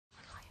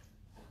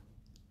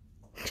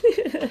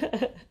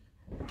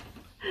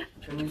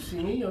you see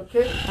me?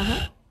 Okay.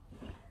 Uh-huh.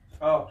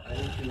 Oh, I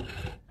need to.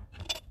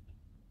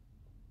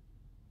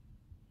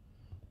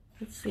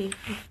 Let's see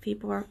if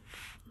people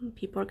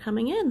are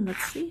coming in.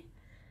 Let's see.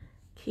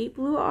 Cape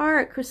Blue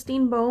Art,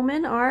 Christine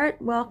Bowman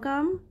Art,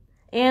 welcome.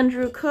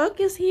 Andrew Cook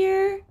is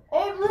here.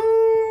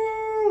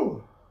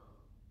 Andrew!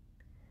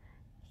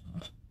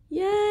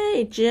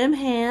 Yay, Jim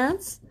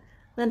Hans,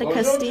 Linda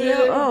Bonjour, Castillo.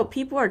 Jim. Oh,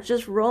 people are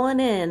just rolling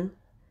in.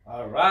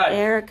 All right.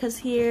 Erica's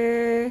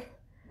here.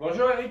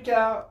 Bonjour,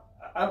 Erica.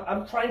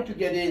 I'm trying to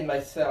get in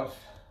myself.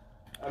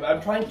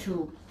 I'm trying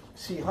to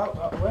see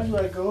where do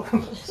I go?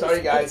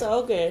 Sorry, guys. It's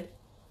all good.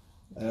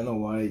 I don't know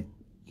why it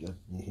got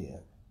me here.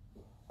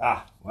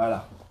 Ah,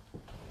 voila.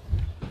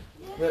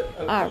 But,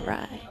 All right.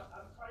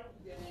 I'm trying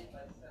to get in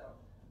myself.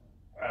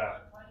 Voilà.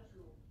 I'm trying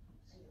to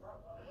see where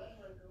do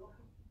I go?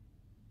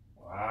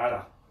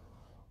 Voila.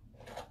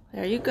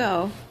 There you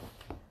go.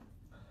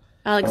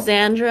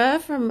 Alexandra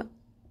from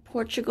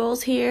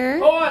Portugal's here.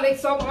 Oh,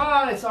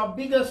 Alexandra, it's our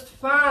biggest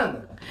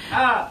fan.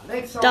 Ah,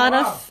 Alexandra.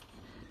 Donna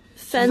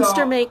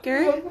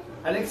Fenstermaker.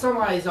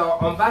 Alexandra is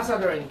our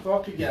ambassador in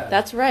Portugal.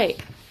 That's right.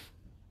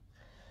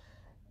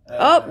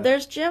 Oh,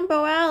 there's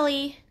Jimbo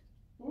Alley.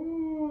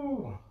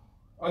 Ooh.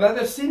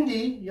 Another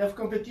Cindy, you have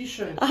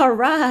competition. All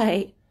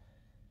right.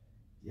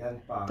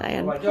 Diane Park.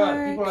 Diane Oh my God,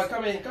 Park. people are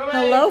coming.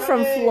 Hello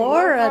from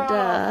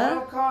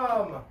Florida.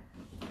 Welcome.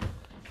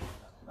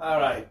 All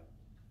right.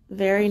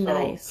 Very So,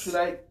 nice. should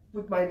I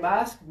put my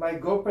mask, my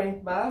Go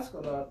Paint mask,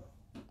 or not?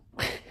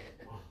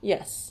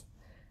 Yes.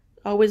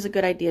 Always a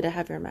good idea to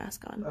have your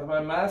mask on.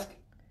 My mask.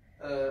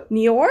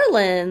 New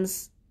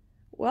Orleans.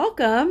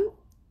 Welcome.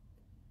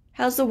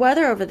 How's the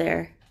weather over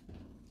there?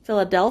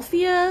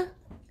 Philadelphia?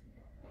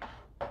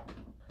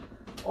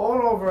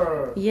 All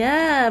over.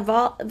 Yeah,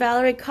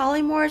 Valerie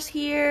Colleymore's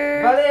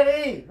here.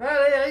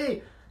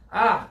 Valerie.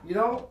 Ah, you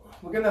know,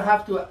 we're gonna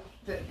have to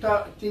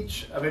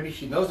teach. Maybe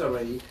she knows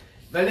already.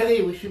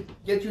 Valerie, I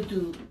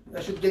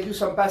should get you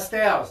some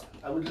pastels.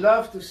 I would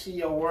love to see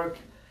your work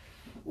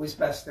with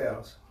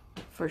pastels.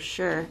 For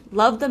sure.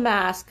 Love the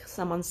mask,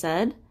 someone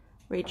said.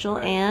 Rachel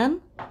Ann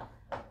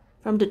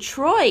from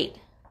Detroit.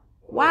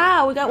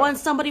 Wow, we got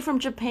somebody from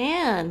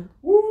Japan.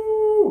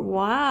 Woo!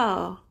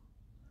 Wow.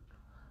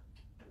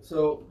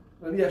 So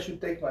maybe I should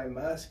take my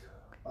mask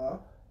off.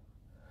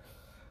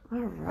 All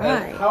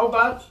right. And how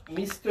about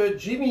Mr.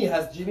 Jimmy?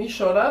 Has Jimmy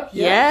showed up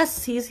yet?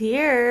 Yes, he's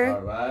here.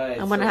 All right.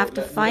 I'm gonna have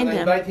to find him.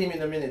 Invite him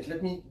in a minute.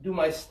 Let me do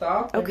my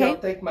start. Maybe Okay. I'll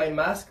take my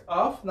mask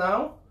off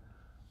now.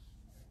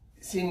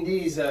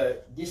 Cindy is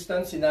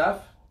distance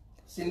enough.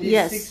 Cindy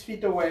Yes. is 6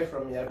 feet away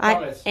from me. I I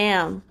promise.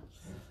 am.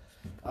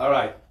 All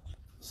right.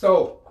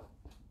 So,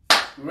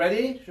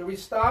 ready? Should we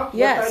start?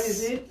 Yes. What time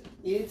is it?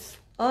 It's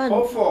On.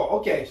 04.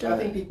 Okay, so I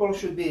think people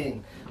should be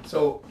in.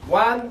 So,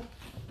 1,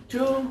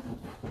 2,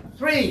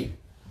 3.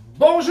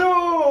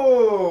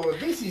 Bonjour!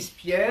 This is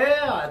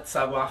Pierre at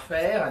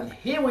Savoir-Faire, and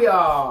here we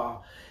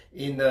are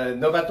in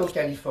Novato,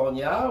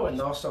 California,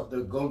 north of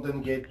the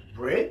Golden Gate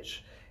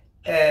Bridge,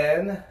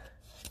 and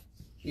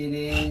it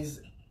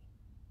is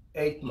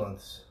 8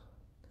 months.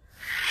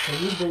 Can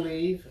you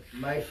believe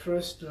my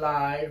first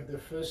live, the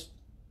first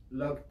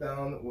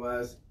lockdown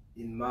was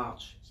in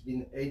March. It's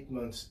been 8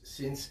 months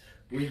since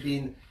we've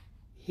been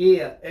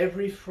here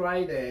every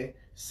Friday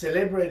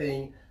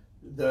celebrating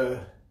the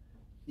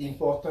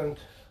importance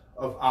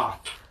of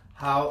art.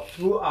 How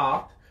through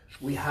art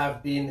we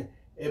have been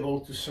able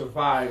to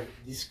survive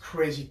these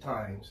crazy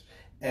times.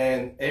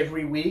 And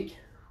every week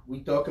we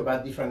talk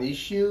about different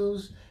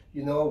issues.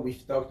 You know,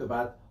 we've talked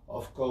about,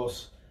 of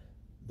course,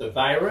 the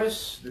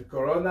virus, the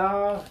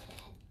corona.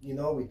 You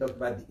know, we talk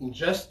about the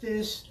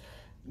injustice.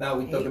 Now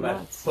we talk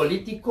about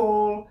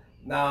political.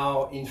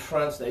 Now in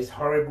France there is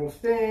horrible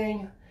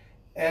thing.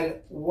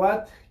 And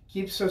what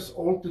keeps us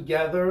all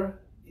together?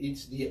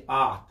 It's the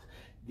art.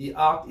 The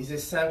art is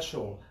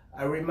essential.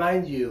 I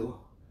remind you,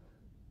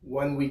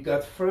 when we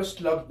got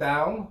first locked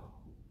down,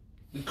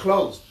 we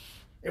closed.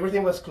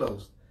 Everything was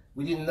closed.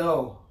 We didn't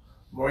know.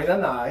 Maureen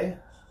and I,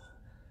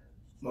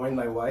 Maureen,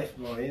 my wife,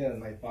 Maureen and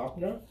my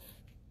partner,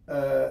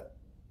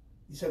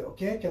 he said,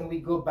 okay, can we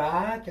go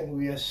back? And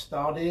we are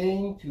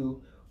starting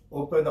to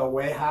open our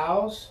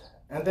warehouse.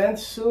 And then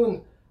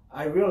soon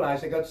I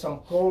realized I got some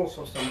calls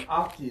from some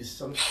artists,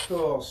 some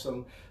stores,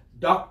 some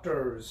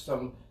doctors,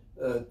 some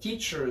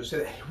teachers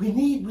said, hey, we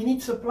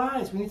need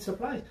supplies.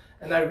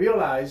 And I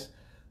realized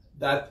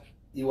that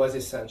it was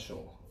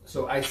essential.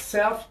 So I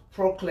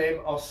self-proclaim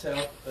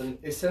ourselves an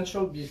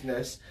essential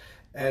business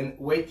and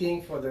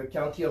waiting for the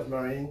County of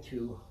Marin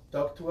to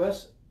talk to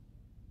us,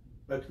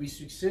 but we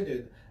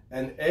succeeded.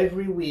 And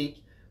every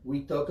week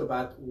we talk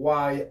about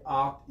why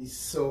art is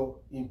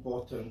so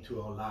important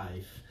to our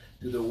life,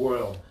 to the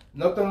world.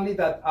 Not only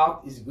that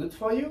art is good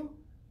for you,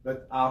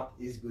 but art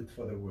is good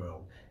for the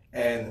world.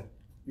 And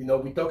you know,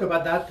 we talk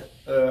about that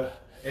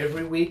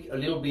every week a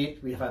little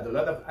bit. We've had a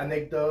lot of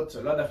anecdotes,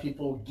 a lot of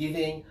people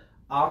giving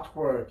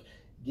artwork,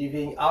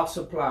 giving art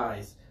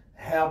supplies,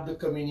 help the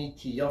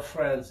community, your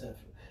friends,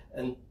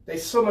 and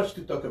there's so much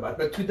to talk about.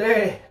 But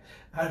today,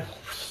 I'm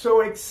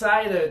so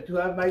excited to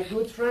have my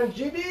good friend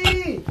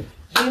Jimmy!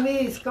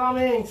 Jimmy is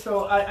coming.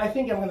 So I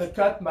think I'm going to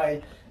cut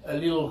my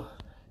little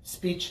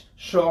speech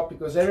short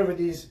because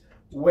everybody's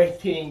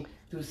waiting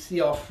to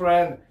see our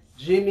friend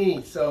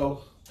Jimmy.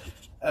 So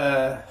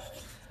I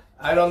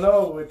don't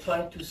know. We're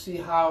trying to see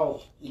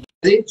how.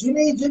 Hey,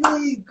 Jimmy,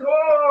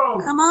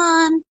 come! Come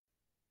on.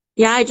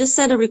 Yeah, I just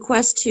sent a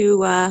request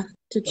to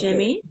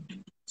Jimmy.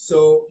 Okay.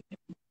 So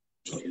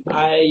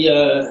I,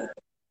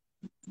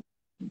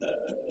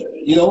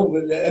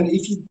 and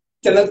if he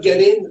cannot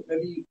get in,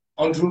 maybe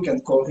Andrew can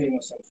call him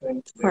or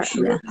something to make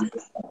sure. Yeah.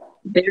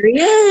 There he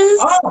is.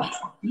 Oh,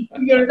 you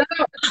figured it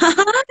out.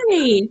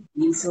 Hi.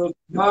 He's so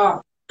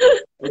smart.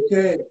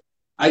 Okay.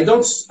 I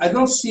don't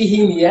see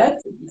him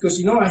yet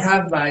because I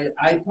have my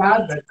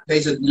iPad, but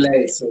there's a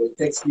delay, so it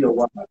takes me a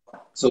while.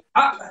 So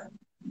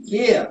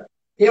here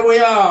we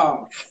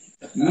are.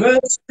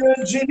 Monsieur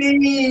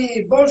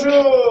Jimmy,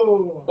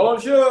 bonjour.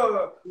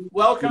 Bonjour.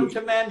 Welcome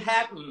to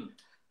Manhattan.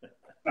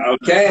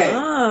 Okay.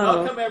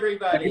 Oh. Welcome,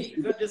 everybody.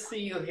 Good to see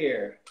you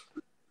here.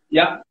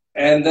 Yeah.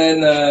 And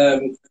then,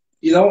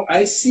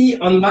 I see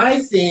on my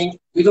thing,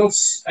 I don't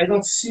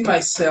see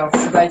myself.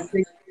 Should I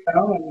take it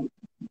down?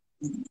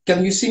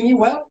 Can you see me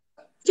well?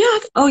 Yeah.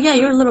 Oh, yeah,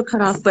 you're a little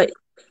cut off, but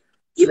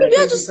you can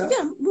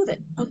move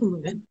it. I can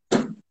move it.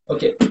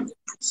 Okay.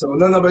 So,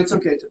 no, but it's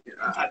okay. It's okay.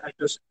 I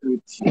just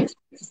do it.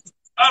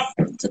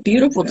 It's a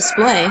beautiful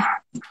display.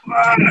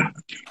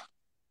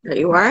 There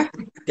you are.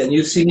 Can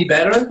you see me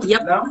better?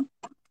 Yep. Now?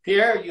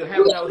 Pierre, you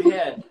have no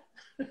head.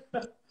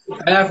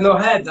 I have no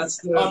head. That's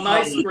the On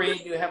my screen,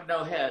 you have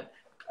no head.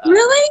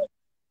 Really?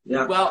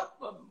 Yeah. Well,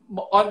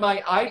 on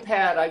my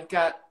iPad, I've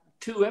got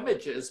two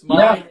images.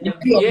 Mine and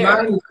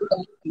Pierre. Mine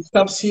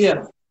stops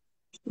here.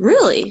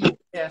 Really?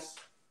 Yes.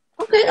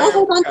 Okay, I'll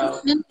hold on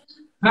to it.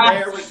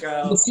 There we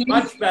go.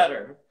 Much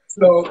better.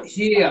 So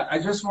here, I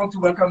just want to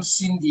welcome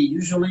Cindy.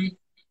 Usually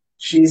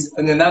she's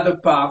in another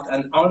part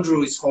and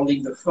Andrew is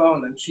holding the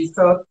phone and she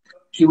thought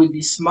she would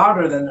be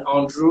smarter than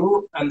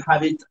Andrew and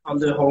have it on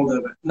the holder.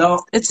 But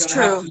no, It's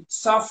you're gonna have to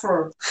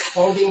suffer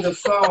holding the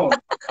phone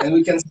and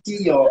we can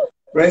see your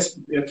breast.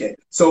 Okay.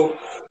 So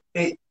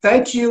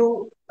thank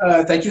you,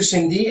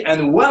 Cindy,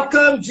 and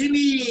welcome,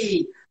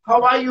 Jimmy.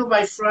 How are you,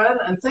 my friend?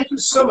 And thank you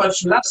so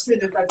much. Last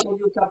minute, I told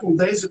you a couple of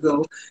days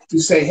ago to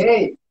say,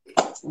 hey,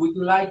 would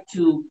you like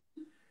to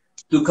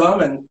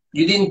come? And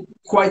you didn't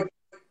quite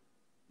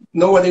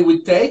know what it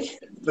would take,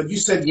 but you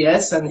said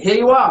yes, and here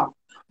you are.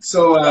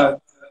 So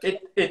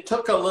it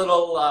took a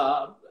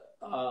little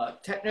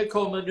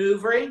technical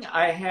maneuvering.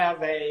 I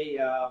have a,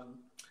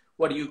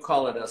 what do you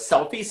call it, a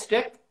selfie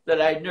stick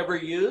that I'd never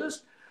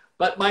used,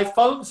 but my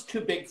phone's too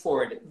big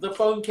for it. The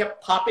phone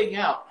kept popping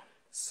out.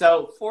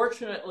 So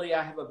fortunately,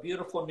 I have a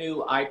beautiful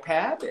new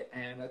iPad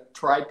and a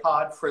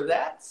tripod for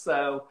that.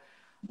 So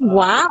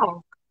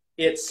Wow.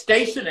 it's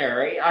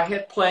stationary. I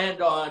had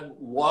planned on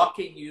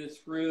walking you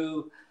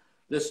through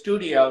the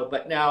studio,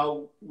 but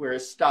now we're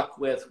stuck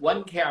with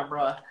one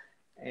camera,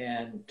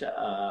 and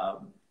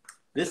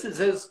this is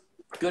as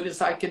good as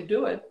I can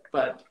do it.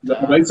 But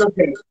it's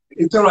okay.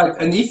 It's all right.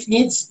 And if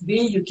needs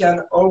be, you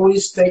can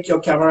always take your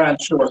camera and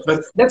show us.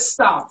 But let's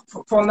start.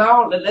 For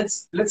now,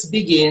 let's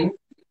begin.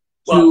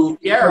 Well,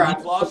 Pierre,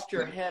 I've lost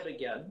your head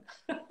again.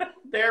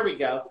 There we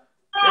go.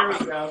 There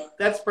we go.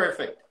 That's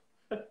perfect.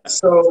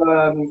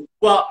 So,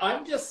 well,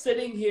 I'm just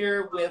sitting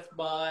here with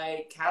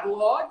my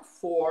catalog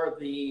for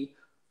the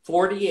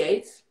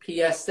 48th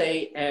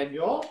PSA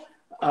annual,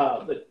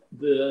 the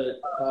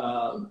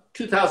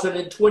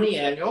 2020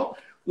 annual,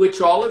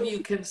 which all of you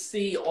can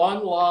see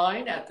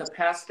online at the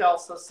Pastel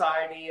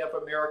Society of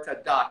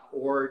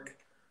America.org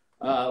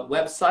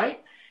website.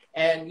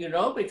 And,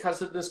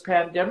 because of this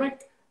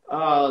pandemic,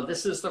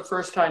 this is the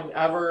first time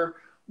ever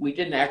we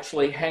didn't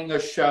actually hang a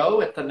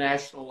show at the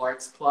National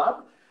Arts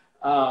Club.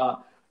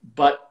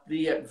 But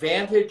the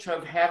advantage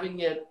of having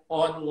it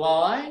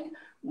online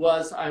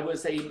was I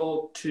was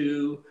able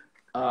to,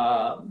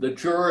 the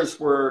jurors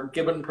were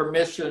given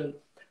permission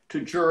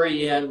to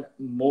jury in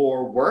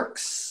more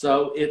works.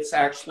 So it's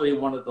actually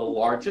one of the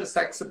largest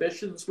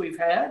exhibitions we've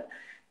had.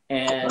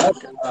 And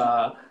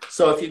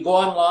so if you go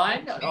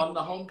online on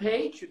the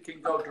homepage, you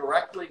can go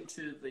directly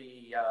to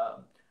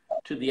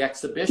the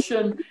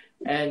exhibition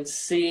and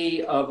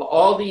see of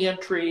all the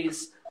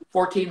entries,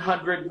 more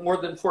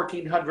than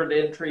 1,400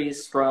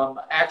 entries from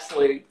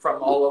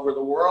all over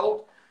the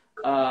world.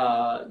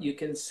 You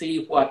can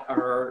see what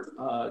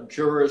our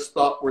jurors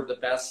thought were the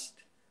best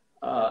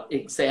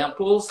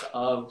examples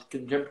of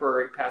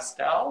contemporary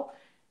pastel.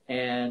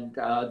 And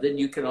then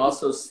you can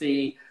also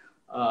see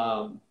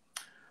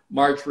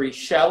Marjorie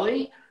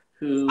Shelley,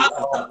 who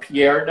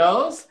Pierre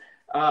knows.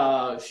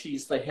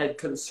 She's the head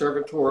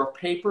conservator of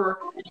paper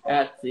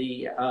at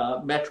the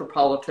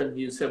Metropolitan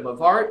Museum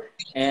of Art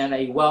and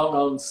a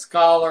well-known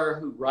scholar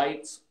who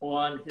writes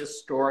on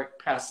historic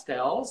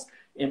pastels,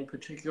 in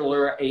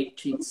particular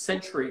 18th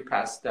century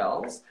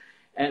pastels.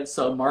 And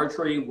so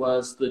Marjorie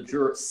was the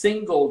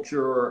single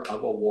juror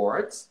of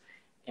awards,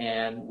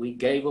 and we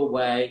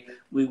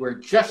were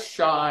just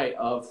shy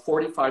of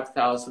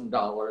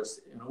 $45,000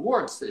 in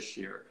awards this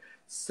year.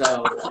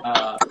 So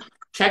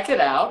check it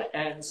out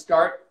and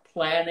start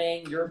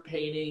planning your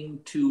painting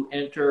to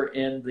enter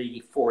in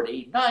the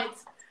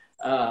 49th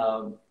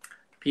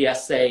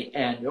PSA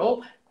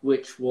annual,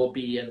 which will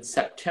be in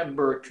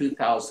September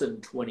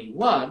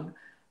 2021.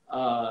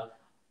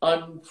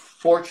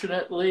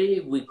 Unfortunately,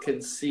 we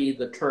can see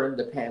the turn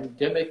the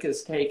pandemic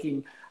is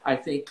taking. I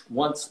think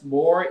once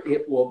more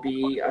it will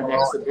be an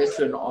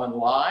exhibition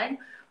online,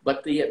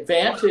 but the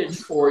advantage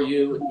for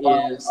you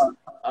is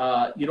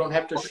you don't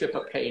have to ship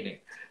a painting.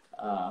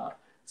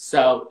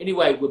 So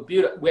anyway,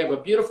 we have a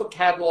beautiful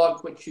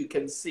catalog which you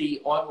can see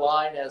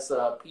online as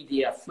a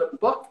PDF flip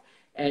book,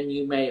 and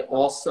you may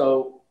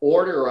also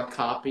order a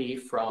copy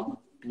from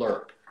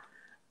Blurb.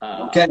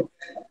 Okay.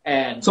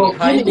 And so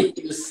behind me,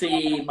 you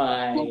see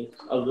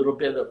a little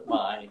bit of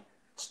my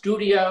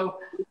studio.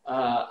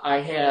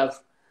 I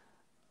have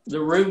the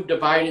room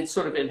divided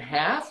sort of in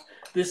half.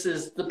 This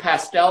is the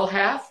pastel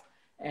half,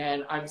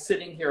 and I'm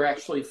sitting here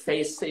actually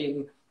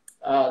facing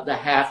the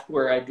half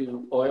where I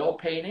do oil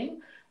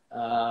painting.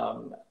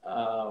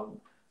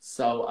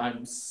 So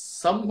I'm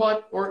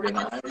somewhat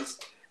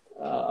organized.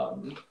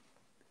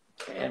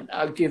 And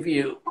I'll give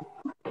you...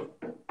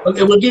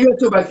 Okay, we'll give you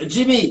two, but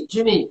Jimmy,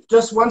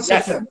 just 1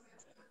 second.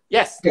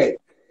 Yes. Okay.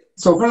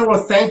 So first of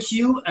all, thank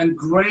you and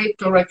great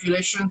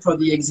congratulations for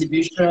the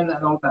exhibition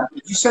and all that.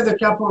 You said a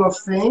couple of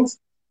things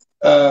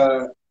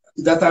that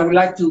I would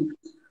like to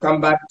come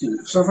back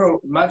to. So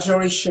for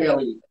Marjorie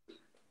Shelley,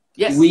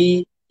 yes,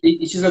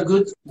 she's a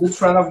good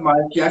friend of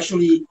mine. She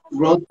actually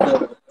wrote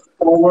the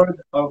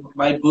foreword of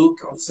my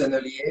book on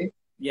Sennelier.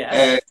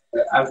 Yes.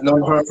 I've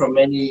known her for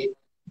many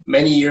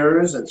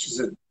years, and she's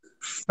a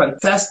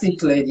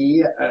fantastic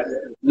lady.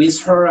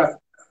 With her, I've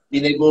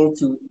been able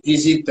to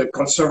visit the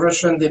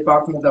conservation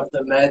department of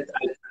the Met.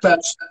 I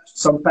touched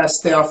some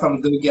pastel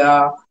from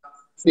Degas,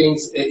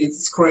 things.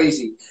 It's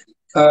crazy.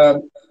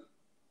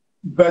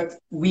 But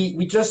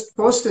we just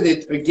posted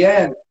it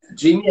again.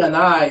 Jimmy and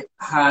I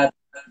had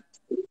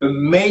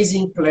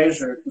amazing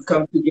pleasure to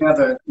come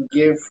together to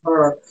give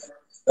her,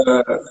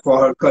 for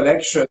her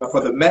collection,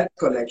 for the Met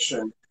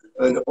collection,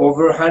 an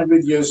over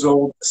 100 years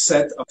old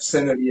set of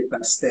Sennelier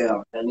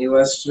pastel, and it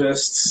was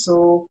just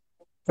so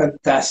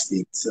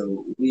fantastic.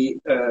 So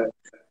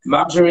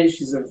Marjorie,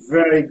 she's a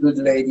very good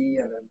lady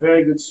and a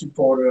very good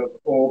supporter of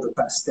all the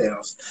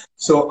pastels.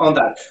 So on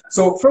that.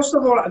 So first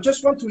of all, I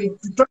just want to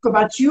talk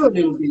about you a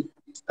little bit.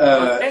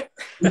 Okay.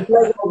 You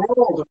play a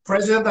role, the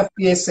president of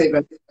PSA,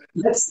 but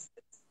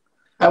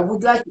I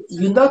would like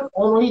you not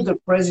only the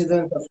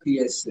president of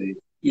PSA.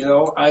 You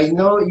know, I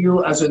know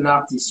you as an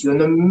artist. You're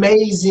an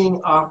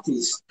amazing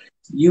artist.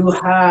 You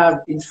have,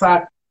 in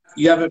fact,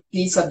 you have a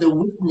piece at the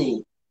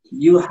Whitney.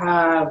 You're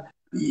a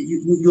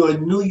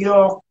New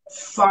York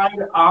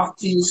fine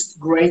artist,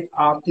 great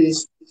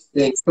artist.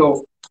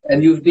 So,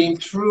 and you've been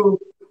through,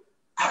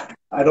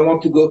 I don't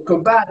want to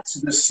go back to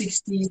the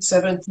 60s,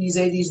 70s,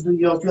 80s New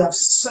York. You have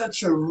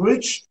such a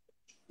rich,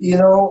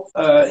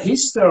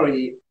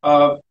 history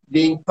of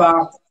being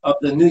part of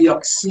the New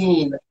York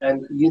scene,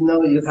 and you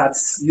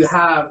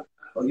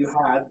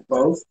had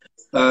both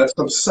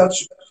some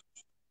such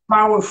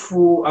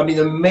powerful,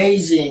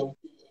 amazing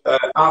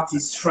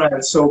artist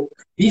friends. So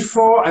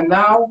before and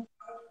now,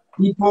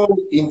 people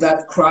in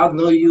that crowd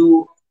know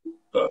you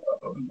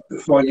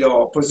for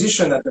your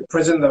position as the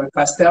president of the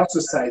Pastel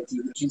Society,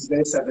 which is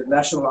based at the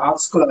National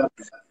Arts Club,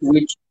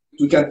 which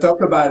we can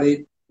talk about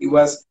it. It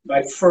was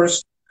my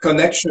first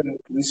connection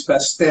with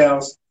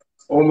pastels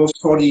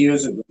almost 40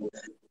 years ago.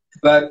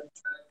 But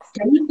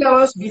can you tell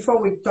us, before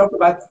we talk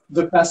about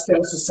the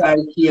Pastel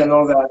Society and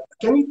all that,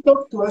 can you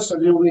talk to us a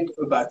little bit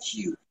about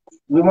you?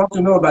 We want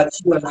to know about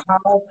you and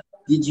how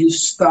did you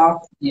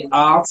start the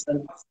arts,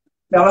 and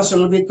tell us a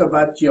little bit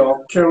about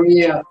your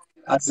career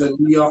as a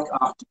New York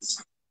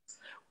artist.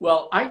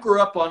 Well, I grew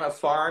up on a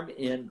farm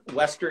in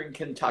western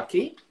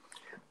Kentucky,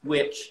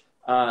 which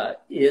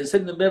is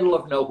in the middle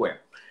of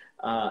nowhere.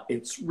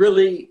 It's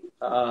really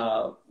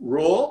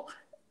rural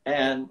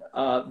and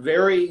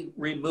very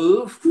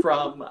removed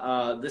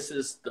from, this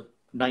is the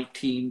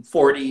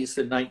 1940s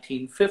and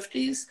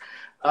 1950s.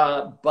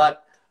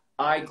 But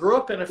I grew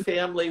up in a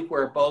family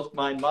where both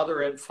my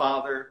mother and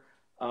father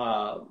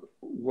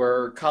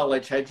were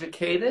college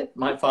educated.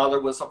 My father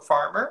was a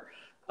farmer.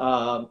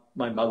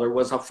 My mother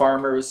was a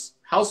farmer's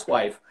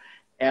housewife.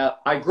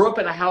 I grew up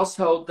in a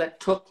household that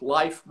took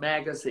Life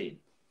magazine.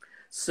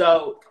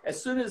 So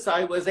as soon as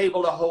I was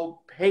able to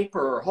hold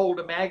paper or hold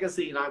a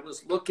magazine, I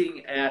was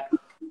looking at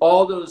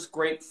all those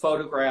great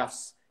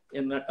photographs,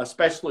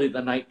 especially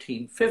the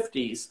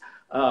 1950s,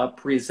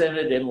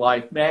 presented in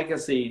Life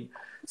magazine.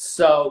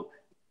 So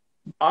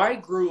I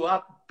grew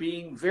up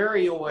being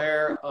very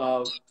aware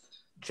of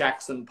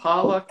Jackson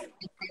Pollock,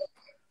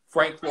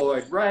 Frank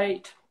Lloyd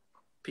Wright,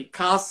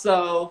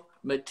 Picasso,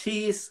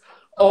 Matisse,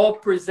 all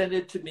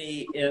presented to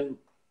me in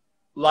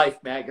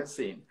Life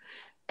magazine.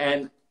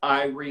 And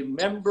I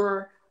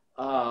remember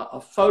a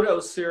photo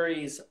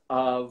series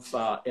of,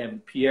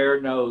 and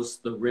Pierre knows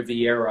the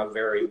Riviera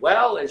very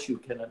well, as you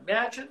can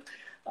imagine.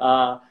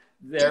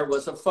 There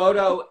was a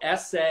photo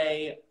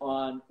essay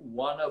on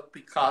one of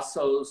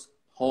Picasso's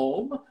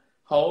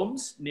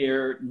homes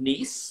near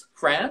Nice,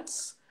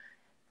 France.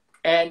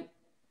 And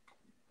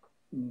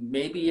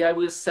maybe I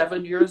was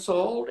 7 years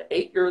old,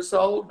 8 years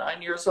old,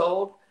 9 years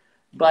old,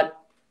 but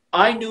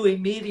I knew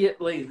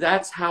immediately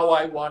that's how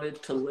I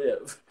wanted to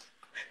live.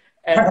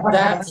 And I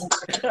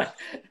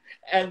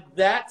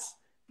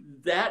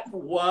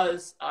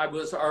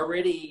was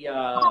already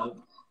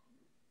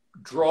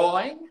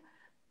drawing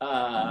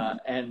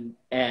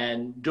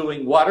and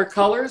doing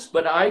watercolors,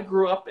 but I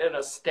grew up in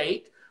a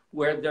state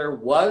where there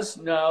was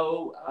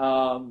no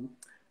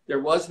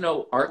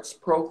arts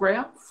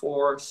program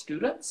for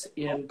students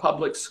in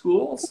public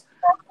schools.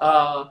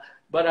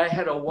 But I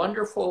had a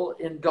wonderful,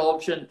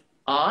 indulgent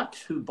aunt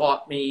who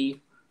bought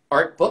me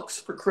art books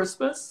for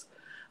Christmas.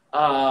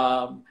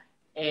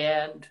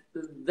 And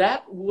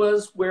that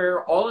was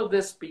where all of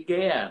this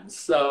began.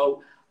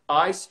 So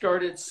I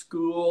started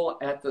school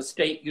at the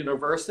State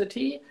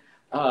University,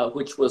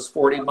 which was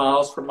 40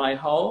 miles from my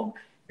home.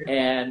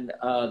 And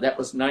that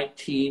was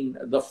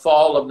the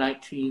fall of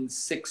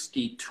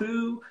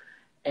 1962.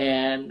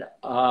 And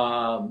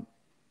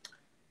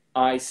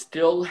I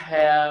still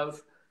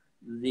have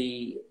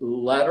the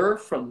letter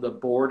from the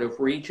Board of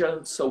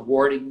Regents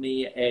awarding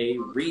me a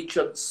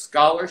Regent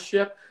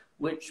Scholarship,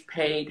 which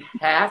paid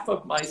half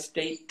of my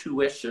state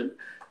tuition,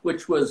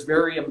 which was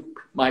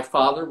my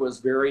father was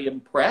very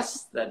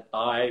impressed that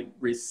I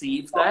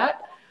received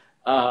that.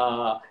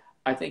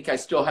 I think I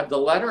still have the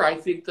letter. I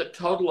think the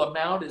total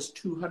amount is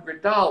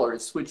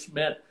 $200, which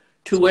meant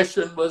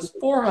tuition was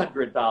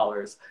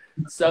 $400.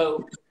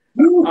 So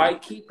I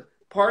keep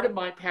part of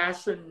my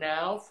passion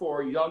now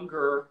for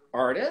younger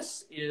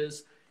artists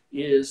is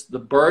the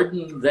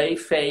burden they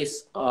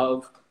face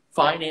of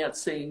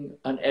financing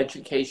an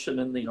education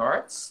in the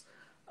arts.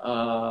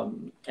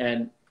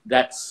 And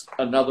that's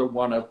another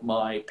one of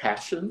my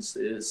passions,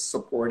 is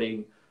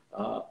supporting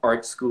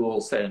art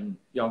schools and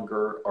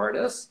younger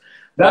artists.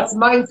 That's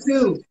mine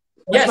too.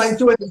 That's mine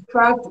too. And in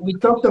fact, we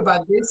talked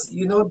about this,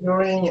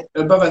 during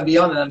Above and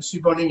Beyond, and I'm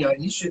supporting your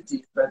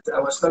initiative, but I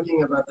was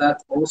talking about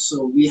that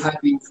also. We have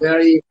been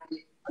very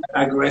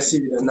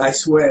aggressive in a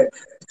nice way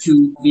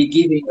to be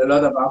giving a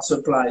lot of art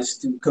supplies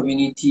to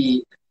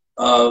community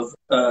of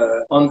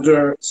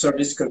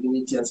under-serviced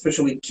community, and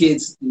especially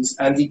kids with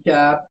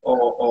handicap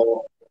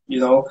or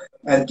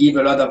and give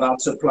a lot of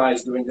art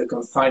supplies during the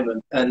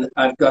confinement. And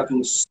I've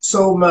gotten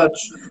so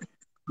much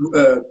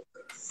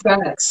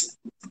thanks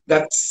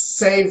that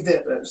saved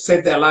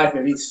their life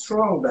very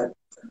strong, that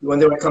when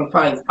they were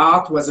confined,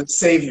 art was a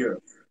savior.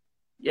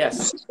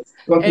 Yes.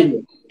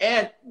 Continue.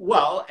 And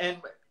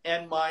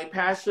my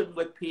passion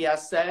with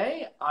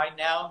PSA, I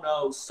now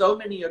know so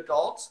many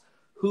adults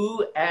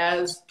who,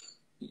 as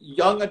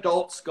young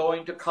adults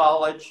going to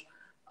college,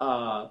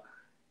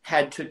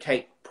 had to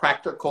take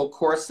practical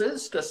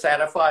courses to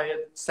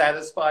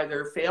satisfy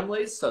their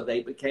families. So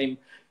they became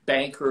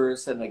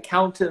bankers and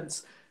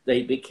accountants.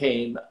 They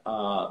became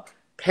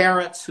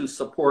parents who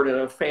supported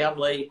a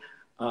family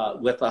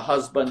with a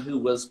husband who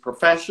was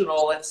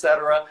professional,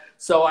 etc.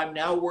 So I'm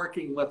now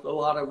working with a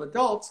lot of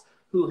adults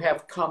who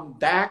have come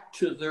back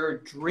to their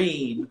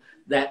dream,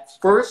 that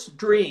first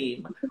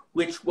dream,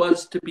 which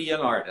was to be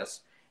an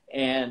artist.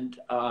 And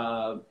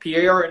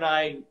Pierre and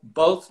I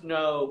both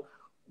know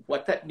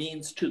what that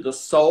means to the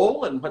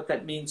soul and what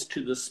that means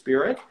to the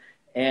spirit.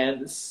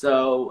 And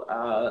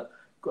so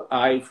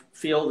I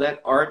feel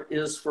that art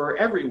is for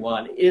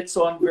everyone. It's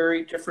on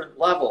very different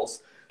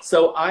levels.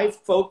 So I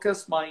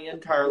focus my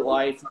entire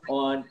life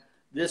on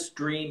this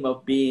dream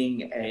of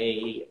being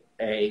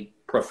a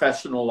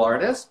professional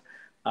artist,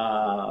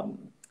 and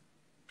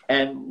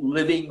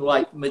living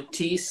like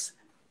Matisse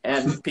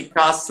and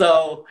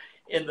Picasso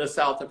in the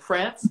south of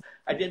France.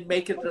 I didn't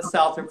make it to the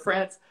south of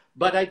France,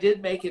 but I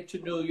did make it to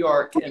New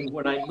York. And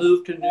when I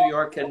moved to New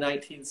York in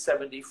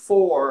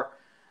 1974,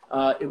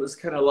 it was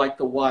kind of like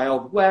the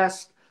Wild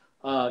West.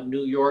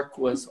 New York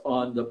was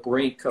on the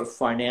brink of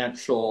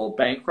financial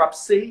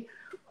bankruptcy.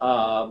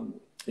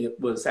 It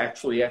was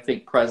actually, I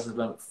think,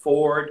 President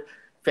Ford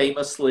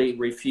famously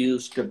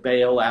refused to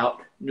bail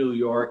out New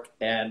York,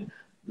 and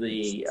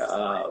the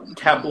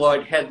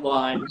tabloid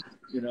headline,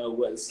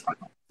 was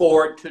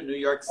Ford to New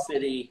York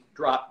City,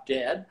 drop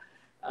dead.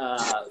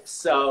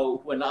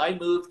 So when I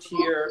moved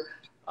here,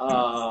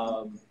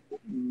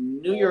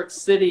 New York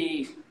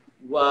City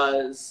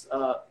was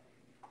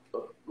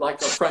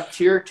like a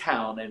frontier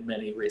town in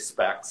many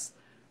respects.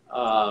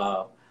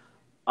 I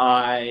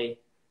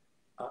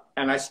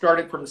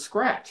started from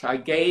scratch. I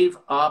gave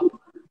up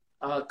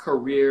a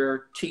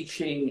career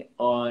teaching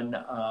on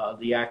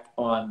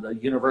the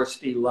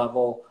university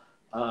level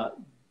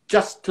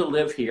just to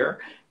live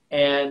here.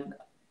 And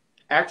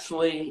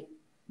actually,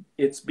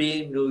 it's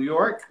being New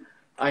York.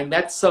 I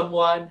met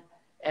someone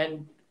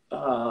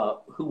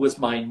who was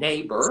my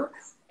neighbor,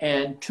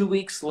 and 2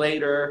 weeks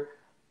later,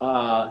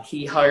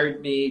 he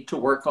hired me to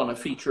work on a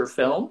feature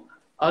film,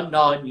 a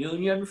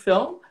non-union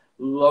film,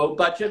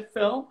 low-budget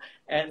film.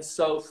 And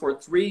so for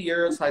 3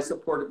 years, I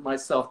supported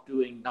myself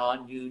doing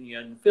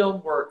non-union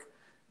film work,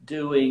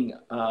 doing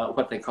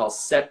what they call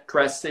set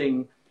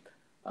dressing,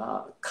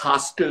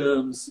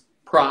 costumes,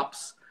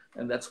 props,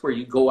 and that's where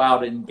you go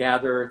out and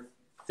gather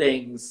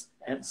things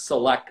and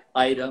select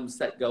items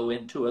that go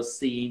into a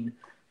scene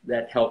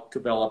that help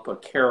develop a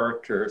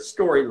character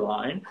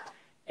storyline.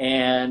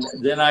 And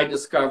then I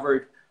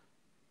discovered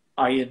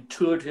I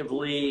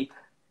intuitively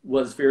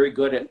was very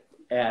good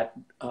at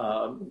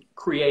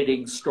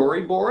creating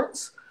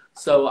storyboards.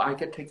 So I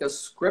could take a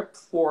script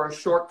for a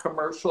short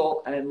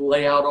commercial and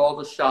lay out all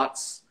the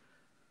shots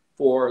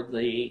for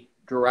the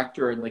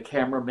director and the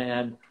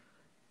cameraman.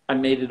 I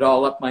made it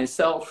all up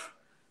myself,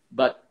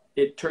 but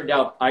it turned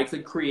out I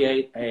could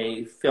create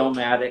a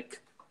filmatic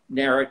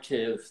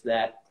narrative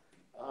that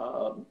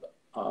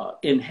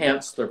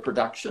enhanced the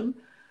production.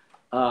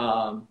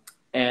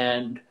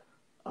 And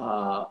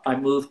I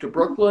moved to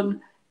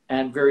Brooklyn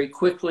and very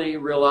quickly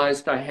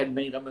realized I had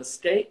made a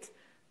mistake,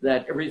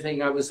 that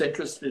everything I was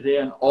interested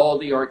in, all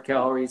the art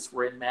galleries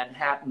were in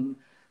Manhattan.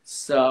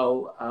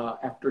 So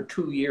after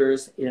 2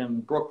 years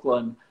in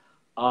Brooklyn,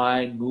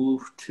 I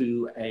moved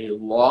to a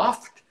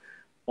loft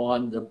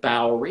on the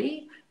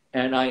Bowery,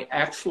 and I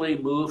actually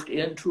moved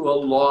into a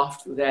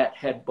loft that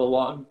had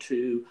belonged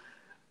to,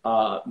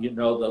 you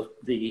know,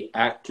 the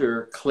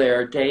actor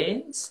Claire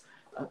Danes.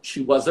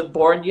 She wasn't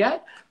born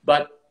yet,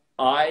 but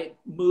I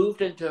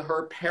moved into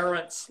her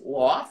parents'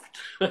 loft.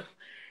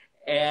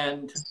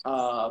 And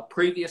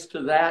previous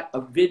to that, a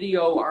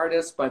video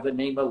artist by the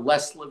name of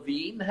Les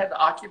Levine had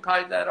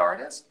occupied that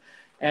artist.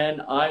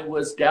 And I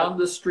was down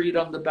the street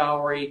on the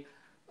Bowery,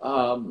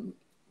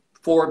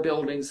 4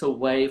 buildings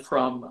away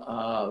from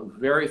a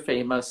very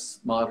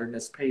famous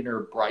modernist painter,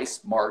 Bryce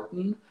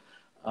Martin.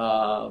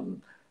 So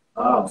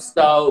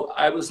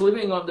I was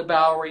living on the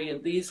Bowery,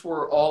 and these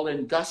were all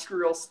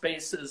industrial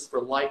spaces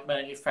for light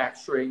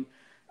manufacturing.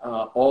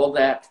 All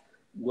that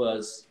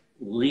was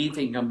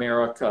leaving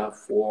America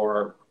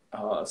for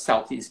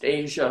Southeast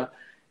Asia.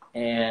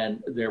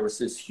 And there was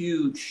this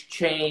huge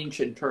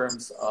change in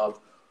terms of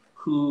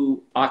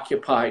who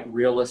occupied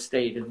real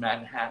estate in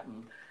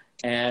Manhattan.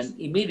 And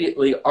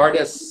immediately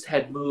artists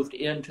had moved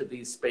into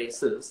these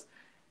spaces.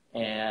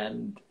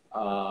 And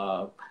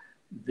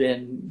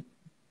then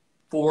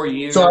 4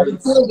 years. So are you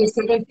still in the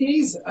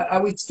 70s?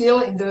 Are we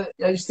still in the,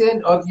 are you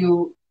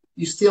still,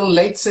 you still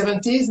late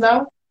 70s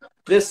now?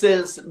 This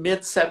is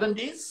mid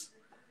 70s.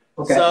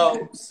 Okay.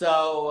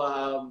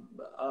 So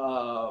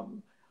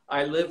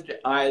I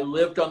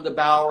lived on the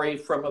Bowery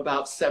from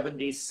about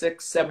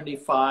 76,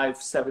 75,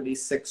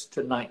 76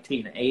 to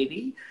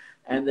 1980.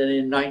 And then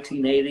in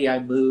 1980, I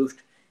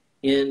moved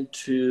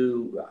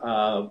into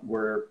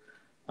where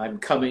I'm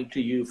coming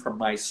to you from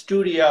my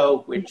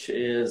studio, which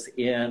is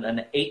in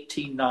an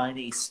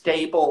 1890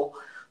 stable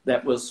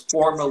that was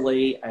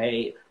formerly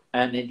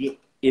an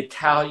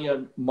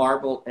Italian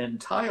marble and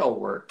tile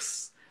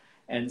works.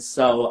 And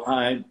so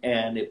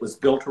and it was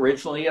built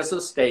originally as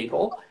a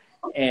stable,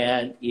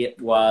 and it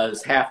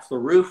was, half the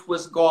roof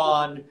was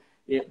gone.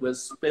 It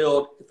was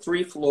filled,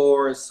 3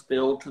 floors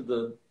filled to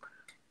the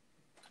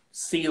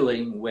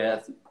ceiling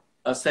with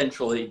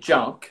essentially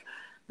junk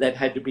that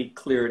had to be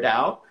cleared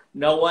out.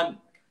 No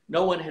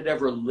one had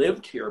ever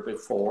lived here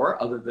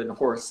before other than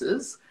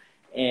horses.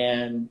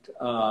 And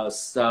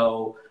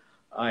so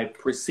I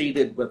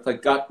proceeded with a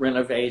gut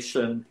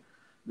renovation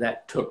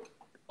that took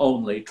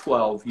only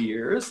 12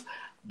 years.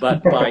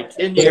 But by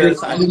 10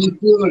 years, really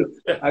cool.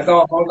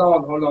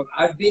 Hold on.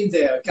 I've been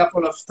there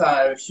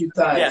a few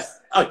times. Yes,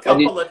 a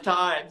couple of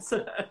times.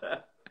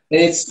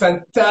 It's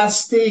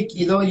fantastic.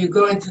 You know, you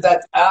go into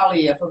that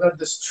alley, I forgot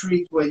the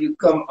street where you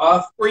come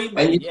off.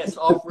 Freeman, yes,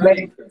 off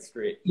Freeman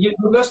Street. You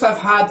must have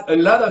had a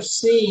lot of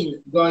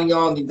scene going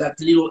on in that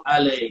little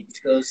alley,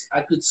 because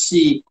I could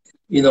see,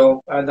 you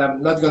know, and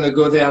I'm not going to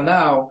go there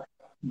now,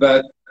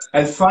 but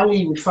and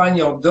finally we find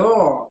your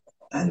door,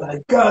 and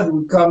my God,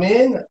 we come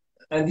in,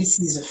 and this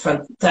is a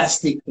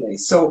fantastic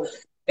place. So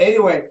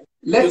anyway,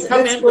 let's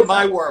come into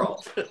my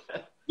world.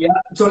 Yeah,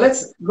 so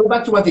let's go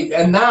back to one thing.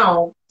 And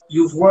now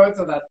you've worked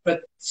on that,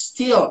 but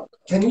still,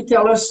 can you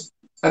tell us,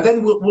 and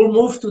then we'll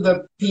move to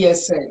the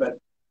PSA, but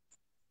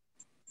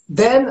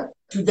then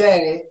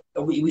today,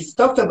 we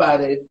talked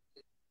about it.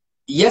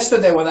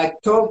 Yesterday when I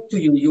talked to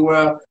you, you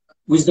were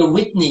with the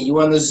Whitney. You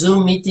were on a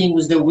Zoom meeting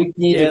with the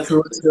Whitney, yes,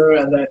 the curator,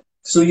 and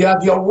so you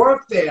have your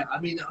work there. I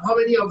mean, how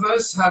many of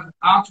us have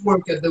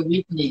artwork at the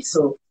Whitney?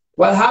 So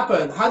what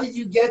happened? How did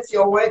you get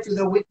your way to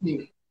the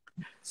Whitney?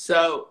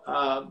 So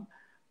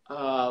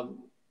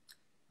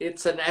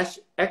it's an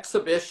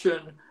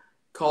exhibition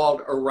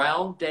called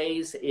Around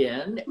Days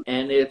Inn,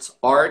 and it's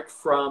art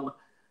from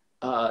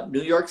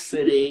New York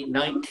City,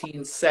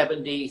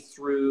 1970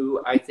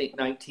 through, I think,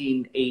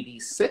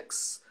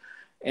 1986.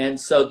 And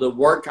so the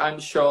work I'm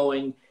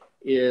showing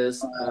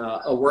is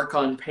a work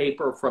on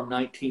paper from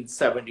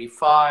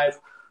 1975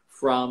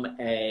 from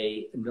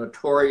a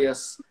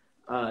notorious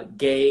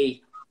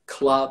gay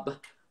club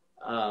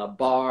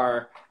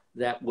bar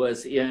that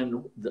was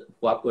in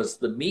what was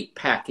the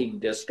meatpacking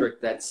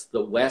district. That's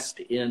the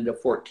west end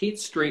of 14th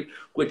Street,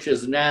 which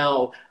is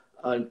now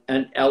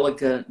an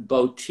elegant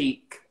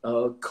boutique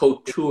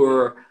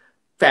couture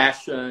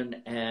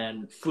fashion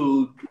and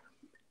food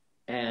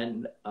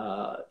and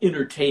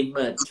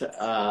entertainment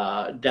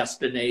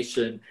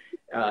destination.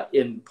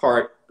 In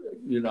part,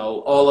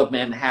 all of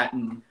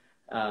Manhattan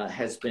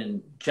has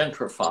been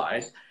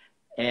gentrified.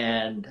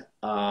 And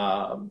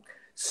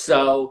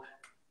so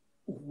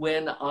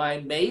when I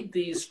made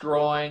these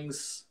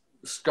drawings,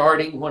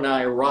 starting when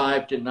I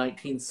arrived in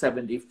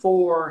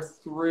 1974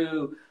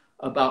 through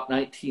about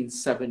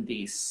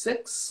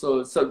 1976,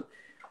 so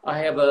I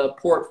have a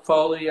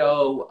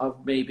portfolio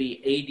of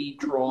maybe 80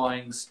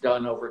 drawings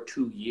done over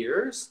 2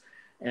 years.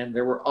 And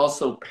there were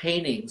also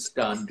paintings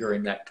done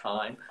during that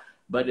time.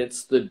 But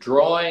it's the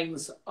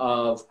drawings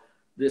of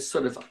this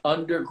sort of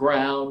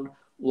underground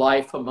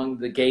life among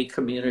the gay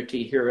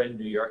community here in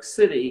New York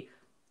City.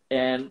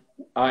 And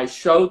I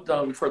showed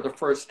them for the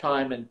first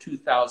time in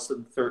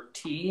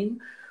 2013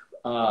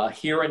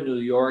 here in New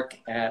York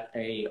at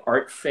a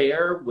art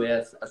fair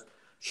with a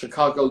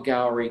Chicago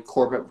gallery,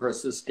 Corbett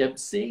versus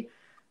Dempsey.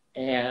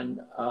 And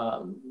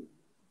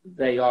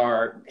they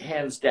are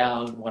hands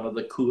down one of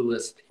the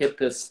coolest,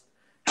 hippest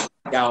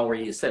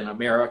galleries in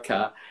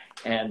America.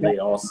 And they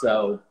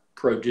also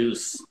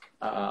produce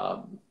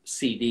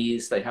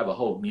CDs. They have a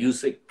whole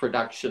music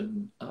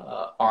production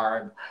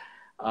arm.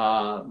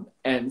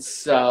 And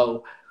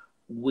so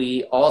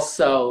we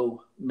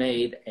also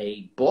made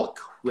a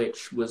book,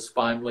 which was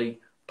finally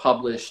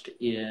published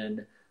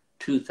in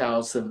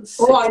 2006.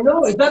 Oh, I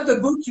know. Is that the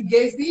book you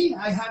gave me?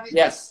 I have it.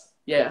 Yes.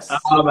 Yes.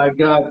 Oh my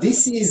God,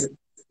 this is,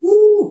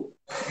 woo!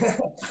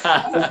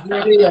 It's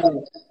very,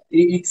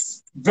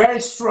 it's very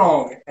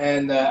strong,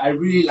 and I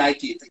really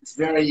like it. It's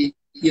very,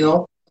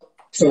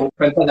 so,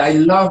 but I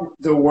love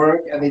the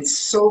work, and it's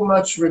so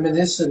much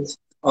reminiscent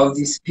of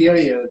this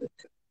period.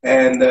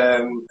 And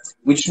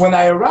which when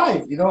I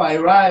arrived, I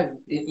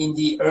arrived in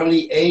the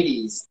early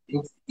 80s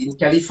in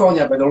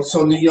California, but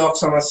also New York,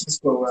 San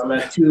Francisco, I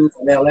met too,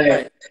 in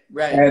LA.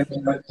 Right. And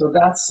so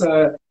that's,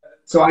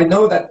 so I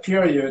know that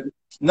period.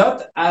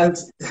 Not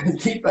as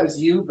deep as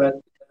you,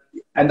 but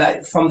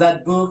from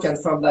that book and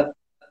from that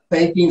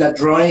painting, that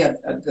drawing,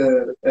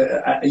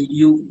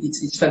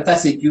 it's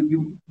fantastic.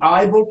 You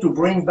are able to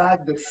bring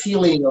back the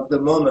feeling of the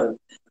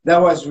moment.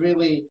 That was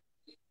really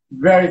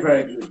very,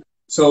 very good.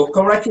 So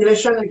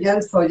congratulations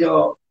again for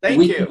your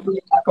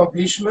Whitney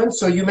accomplishment.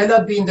 So you may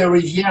not be in the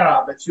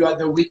Riviera, but you are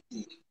the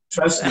Whitney.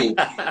 Trust me.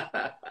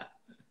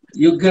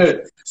 You're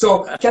good.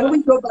 So can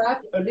we go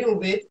back a little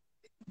bit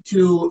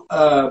to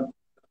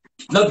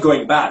not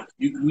going back,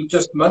 we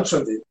just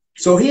mentioned it.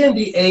 So here in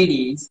the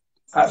 80s,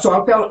 so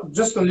I'll tell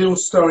just a little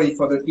story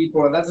for the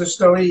people. And that's a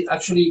story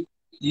actually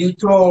you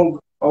told,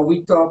 or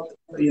we talked,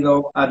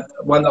 at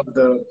one of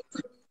the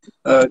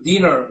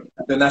dinner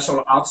at the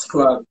National Arts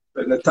Club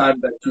at the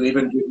time that you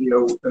even give me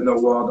an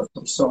award of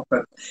some sort.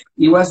 But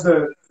it was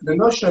the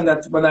notion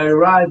that when I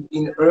arrived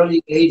in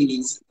early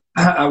 80s,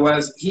 I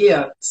was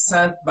here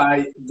sent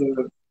by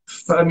the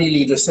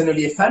family, the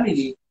Sennelier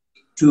family,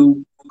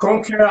 to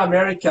conquer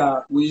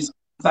America with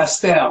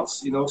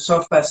pastels,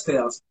 soft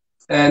pastels.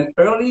 And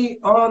early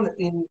on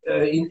in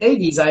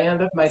 80s, I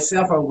ended up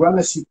myself on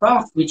Gramercy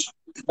Park, which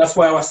that's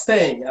where I was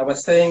staying. I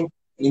was staying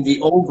in the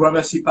old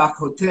Gramercy Park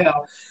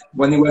Hotel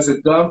when it was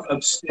a dump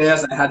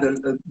upstairs. I had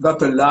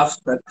not a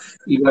loft, but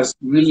it was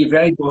really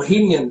very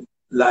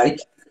bohemian-like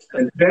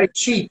and very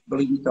cheap,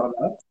 believe it or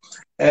not.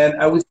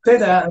 And I would stay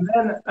there, and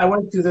then I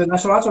went to the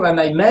National Art and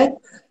I met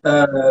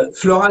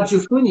Flora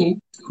Giuffuni,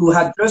 who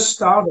had just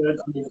started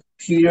a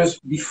few years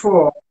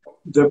before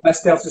the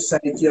Pastel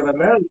Society of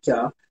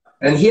America.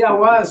 And here I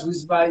was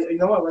with my,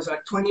 I was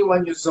like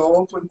 21 years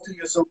old, 22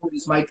 years old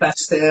with my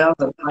pastels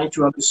and trying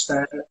to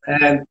understand.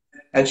 And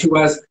she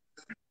was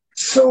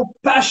so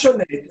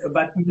passionate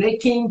about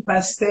making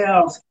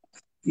pastels,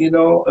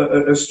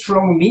 a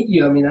strong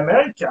medium in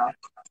America.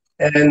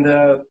 And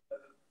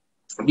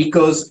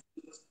because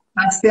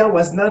pastel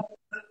was not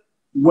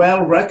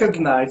well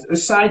recognized,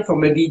 aside from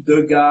maybe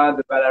Degas,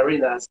 the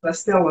ballerinas,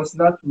 pastel was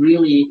not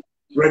really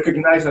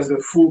recognized as a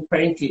full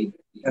painting.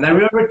 And I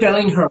remember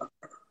telling her,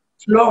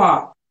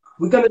 Flora,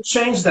 we're going to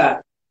change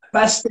that.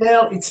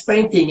 Pastel, it's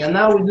painting, and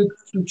now we need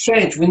to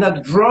change. We're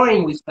not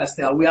drawing with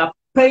pastel, we are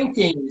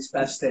painting with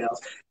pastels.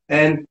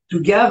 And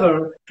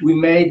together, we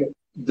made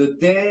the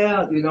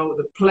dare,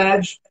 the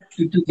pledge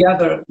to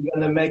together, we're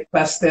going to make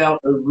pastel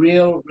a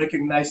real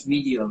recognized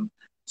medium.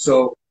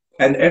 So,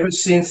 and ever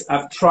since,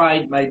 I've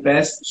tried my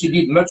best. She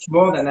did much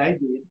more than I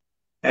did.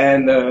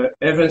 And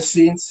ever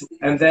since,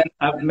 and then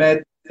I've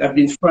been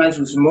friends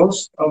with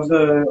most of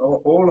or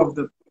all of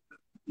the,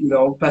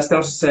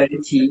 Pastel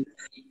Society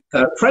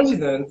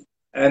president,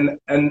 and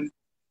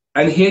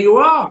here you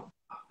are.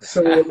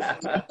 So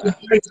it's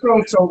very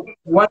strong. So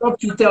why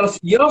don't you tell us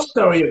your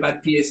story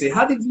about PSA?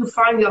 How did you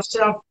find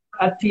yourself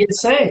at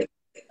PSA?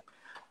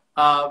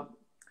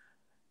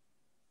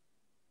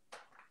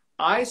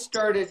 I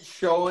started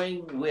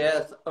showing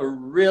with a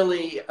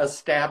really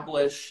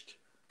established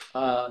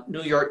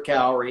New York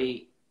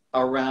gallery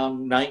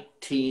around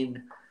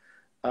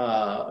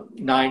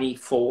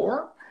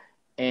 1994.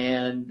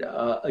 And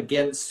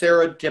again,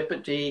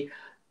 serendipity.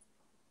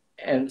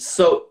 And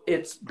so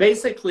it's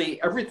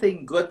basically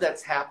everything good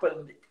that's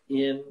happened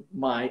in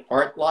my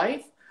art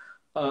life.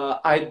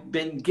 I've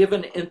been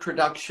given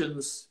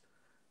introductions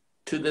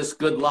to this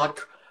good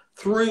luck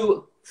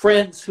through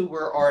friends who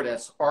were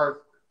artists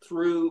or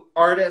through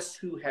artists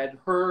who had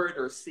heard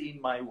or seen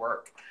my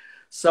work.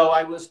 So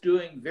I was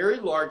doing very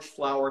large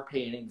flower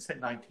paintings in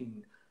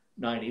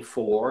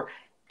 1994,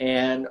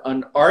 and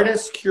an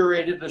artist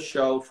curated a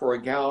show for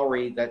a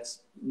gallery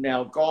that's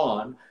now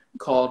gone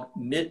called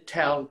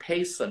Midtown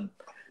Payson.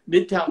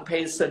 Midtown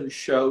Payson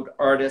showed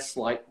artists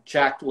like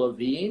Jack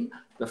Levine,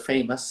 the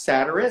famous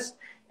satirist,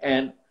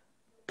 and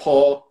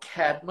Paul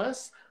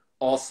Cadmus,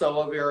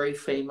 also a very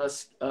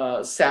famous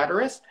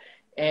satirist.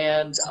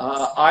 And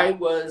I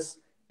was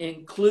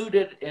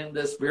included in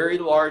this very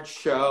large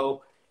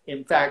show.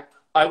 In fact,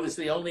 I was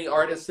the only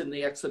artist in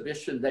the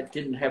exhibition that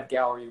didn't have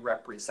gallery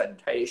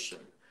representation.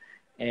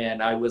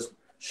 And I was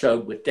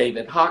showed with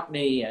David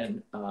Hockney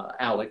and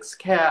Alex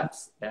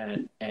Katz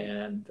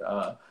and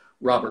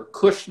Robert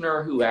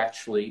Kushner, who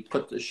actually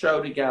put the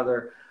show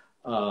together,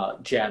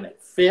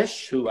 Janet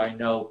Fish, who I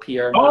know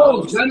Pierre knows.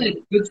 Oh,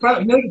 Janet, good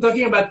friend. You know, you're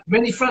talking about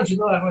many friends. You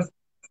know, I was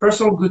a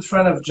personal good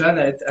friend of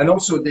Janet and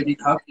also David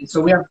Hockney.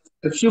 So we have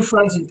a few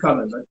friends in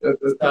common.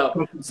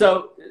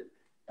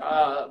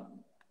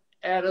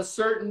 At a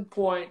certain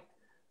point,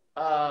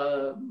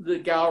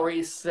 the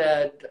gallery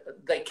said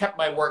they kept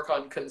my work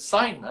on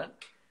consignment.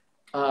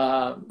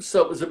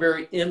 So it was a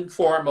very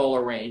informal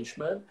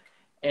arrangement.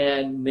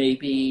 And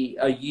maybe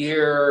a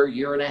year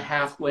and a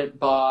half went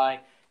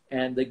by,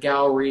 and the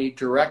gallery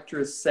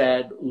director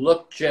said,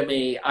 "Look,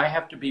 Jimmy, I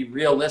have to be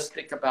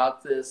realistic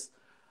about this.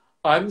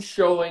 I'm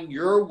showing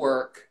your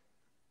work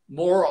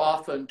more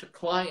often to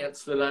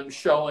clients than I'm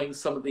showing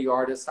some of the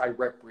artists I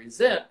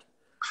represent.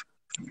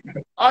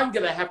 I'm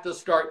going to have to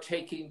start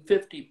taking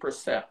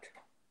 50%.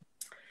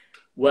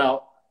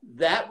 Well,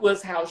 that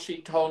was how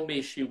she told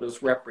me she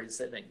was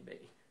representing me.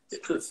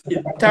 It was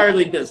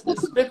entirely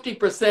business.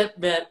 50%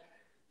 meant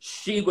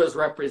she was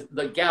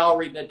the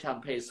gallery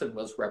Midtown Payson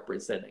was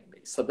representing me.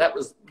 So that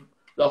was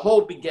the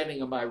whole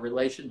beginning of my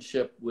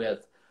relationship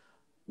with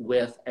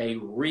a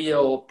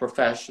real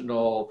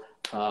professional.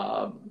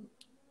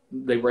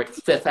 They were at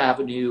Fifth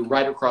Avenue,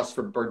 right across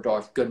from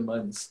Bergdorf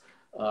Goodman's,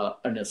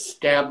 an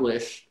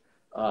established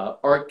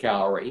art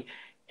gallery.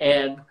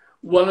 And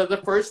one of the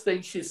first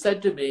things she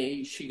said to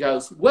me, she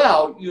goes,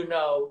 "Well, you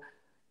know,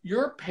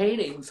 your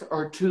paintings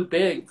are too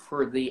big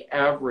for the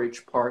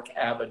average Park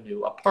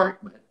Avenue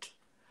apartment.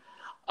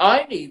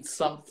 I need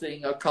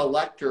something a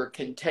collector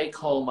can take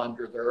home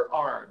under their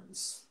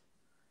arms."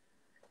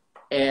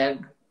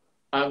 And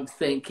I'm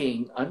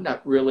thinking,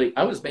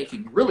 I was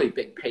making really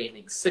big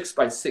paintings, 6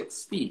 by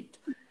 6 feet.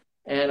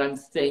 And I'm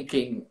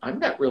thinking, I'm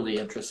not really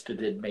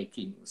interested in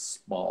making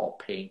small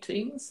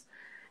paintings.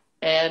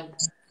 And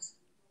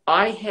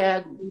I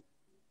had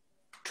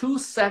 2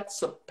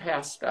 sets of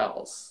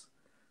pastels,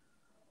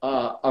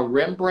 a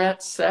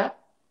Rembrandt set.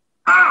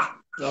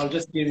 No, I'm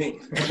just kidding.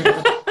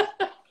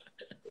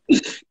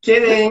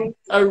 Kidding.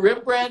 A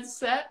Rembrandt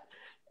set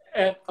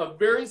and a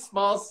very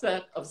small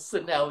set of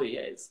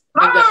Senneliers.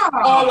 And that's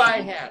all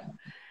I had.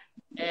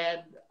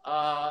 And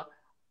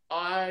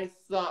I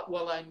thought,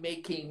 well, I'm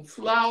making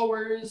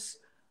flowers.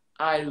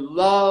 I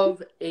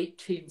love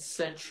 18th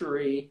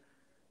century,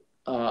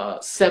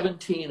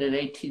 17th and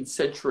 18th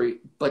century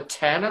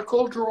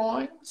botanical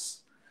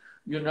drawings,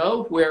 you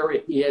know, where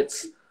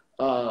it's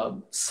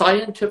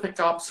scientific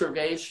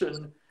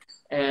observation,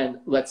 and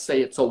let's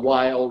say it's a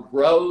wild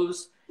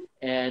rose,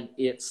 and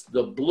it's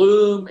the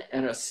bloom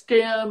and a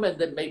stem, and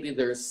then maybe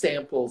there's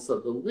samples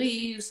of the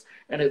leaves,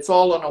 and it's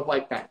all on a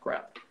white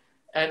background.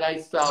 And I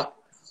thought,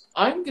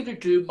 I'm going to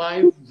do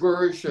my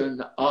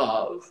version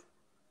of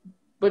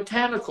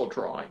botanical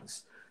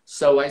drawings.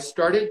 So I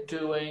started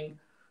doing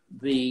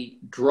the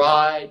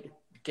dried,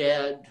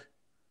 dead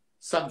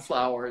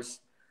sunflowers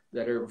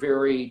that are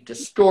very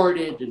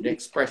distorted and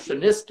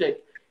expressionistic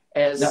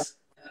as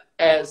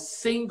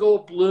single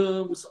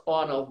blooms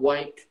on a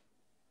white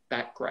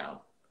background.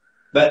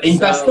 But in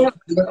pastel?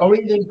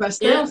 Only in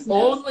pastel?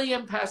 Only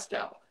in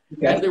pastel.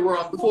 Okay. And they were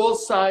on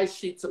full-size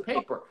sheets of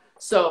paper.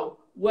 So,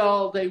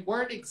 well, they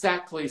weren't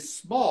exactly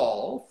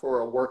small for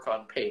a work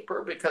on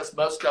paper because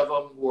most of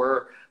them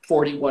were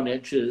 41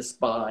 inches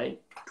by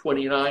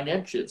 29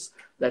 inches.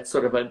 That's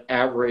sort of an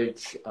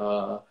average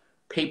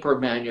paper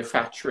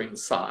manufacturing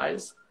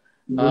size.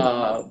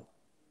 Mm-hmm.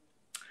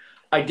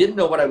 I didn't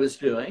know what I was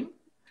doing.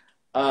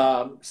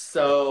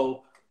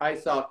 So I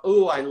thought,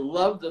 oh, I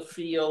love the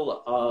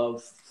feel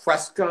of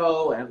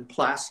fresco and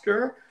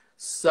plaster.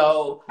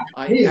 So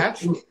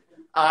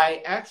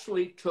I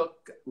actually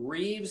took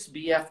Reeves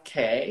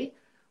BFK,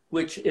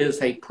 which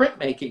is a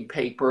printmaking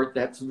paper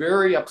that's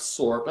very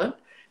absorbent.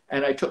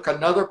 And I took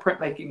another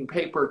printmaking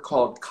paper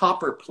called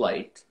copper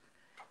plate,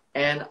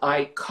 and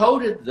I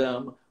coated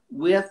them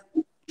with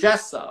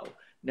gesso.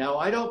 Now,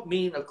 I don't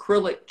mean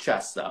acrylic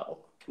gesso,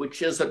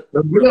 which isn't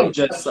real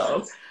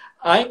gesso.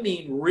 I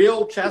mean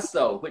real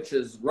gesso, which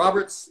is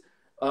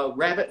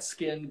rabbit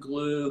skin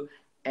glue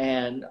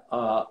and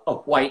a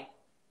white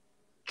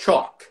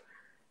chalk.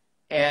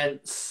 And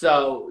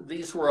so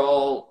these were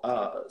all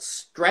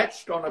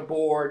stretched on a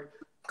board,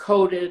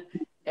 coated,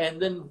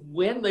 and then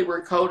when they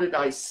were coated,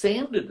 I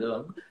sanded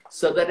them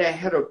so that I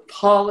had a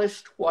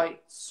polished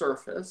white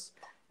surface,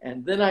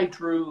 and then I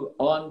drew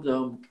on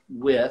them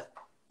with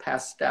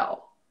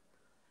pastel.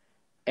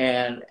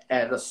 And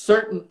at a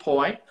certain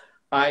point,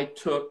 I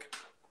took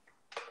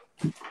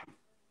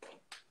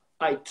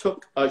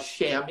a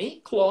chamois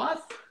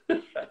cloth,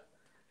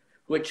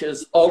 which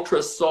is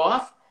ultra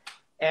soft,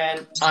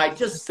 and I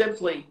just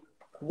simply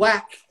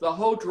whacked the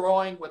whole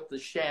drawing with the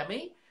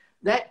chamois.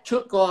 That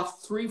took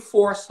off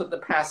 3/4 of the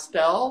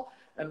pastel,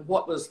 and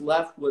what was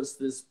left was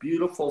this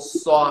beautiful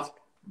soft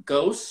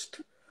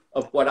ghost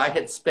of what I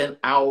had spent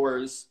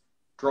hours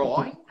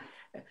drawing.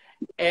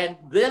 And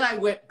then I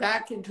went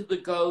back into the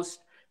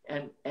ghost,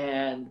 and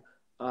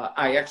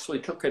I actually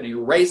took an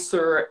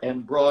eraser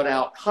and brought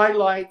out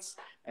highlights,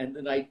 and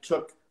then I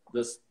took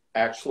the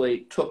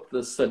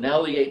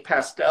Sennelier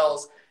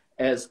pastels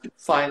as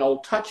final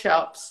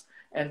touch-ups.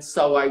 And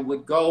so I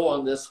would go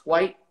on this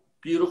white,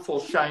 beautiful,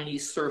 shiny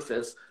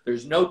surface.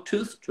 There's no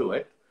tooth to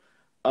it.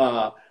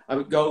 I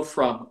would go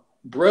from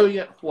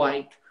brilliant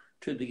white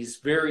to these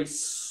very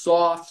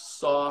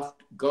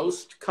soft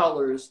ghost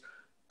colors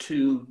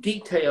to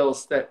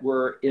details that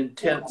were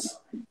intense,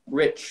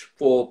 rich,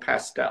 full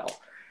pastel.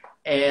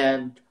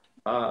 And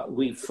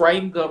we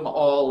framed them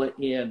all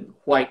in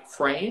white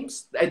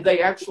frames. And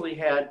they actually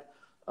had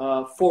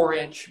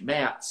 4-inch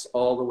mats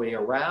all the way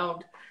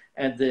around,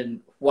 and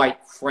then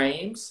white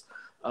frames.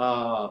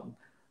 And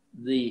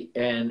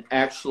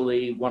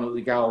actually, one of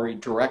the gallery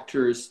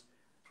directors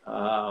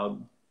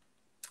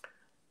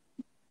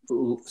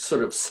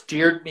sort of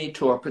steered me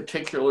to a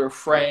particular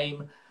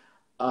frame,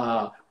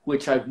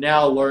 which I've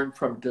now learned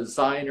from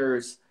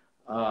designers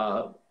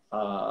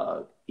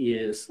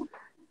is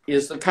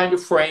the kind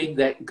of frame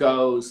that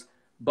goes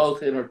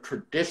both in a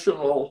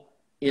traditional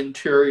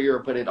interior,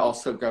 but it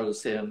also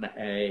goes in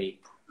a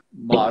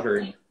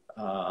modern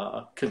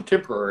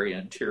contemporary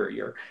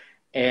interior.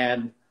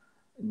 And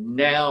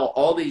now,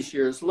 all these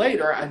years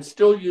later, I'm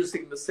still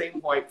using the same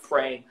white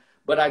frame,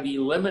 but I've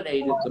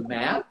eliminated the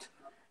mat,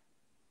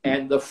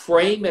 and the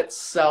frame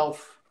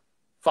itself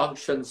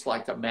functions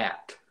like a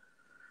mat.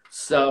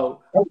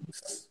 So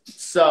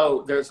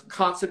there's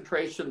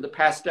concentration, the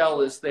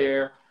pastel is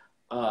there.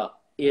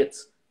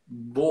 It's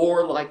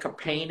more like a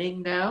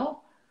painting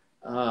now.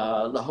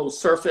 The whole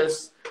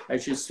surface,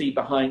 as you see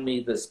behind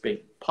me, this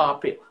big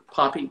poppy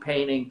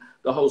painting,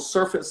 the whole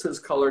surface is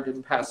colored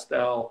in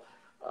pastel.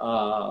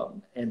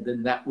 And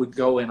then that would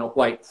go in a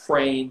white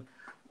frame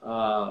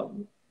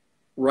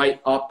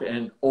right up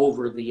and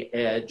over the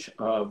edge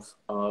of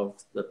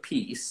the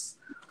piece.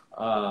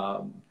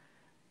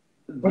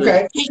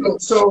 Okay,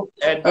 so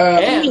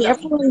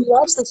everyone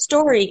loves the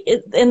story,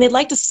 and they'd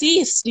like to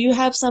see. Do you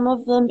have some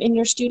of them in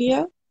your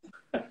studio?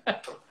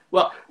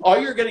 Well, all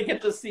you're going to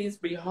get to see is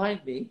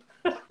behind me.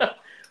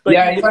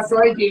 Yeah,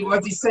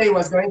 what he said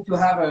was going to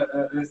have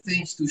a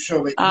things to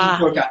show, but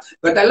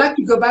But I'd like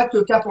to go back to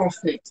a couple of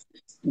things.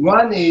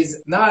 One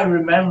is, now I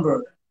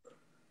remember,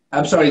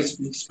 I'm sorry,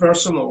 it's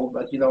personal,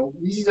 but, you know,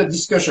 this is a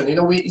discussion. You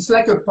know, it's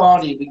like a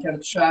party. We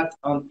can chat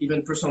on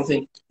even personal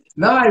things.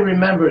 Now I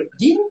remember,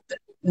 didn't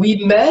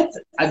we met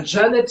at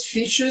Janet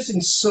Fisher's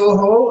in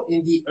Soho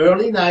in the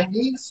early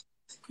 90s?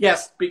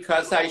 Yes,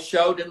 because I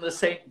showed in the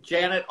same,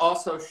 Janet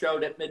also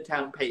showed at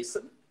Midtown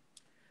Payson.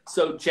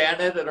 So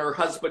Janet and her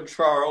husband,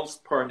 Charles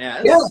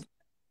Parnes,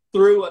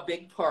 threw a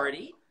big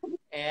party,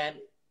 and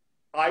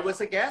I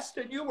was a guest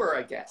and you were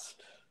a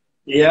guest.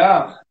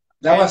 Yeah.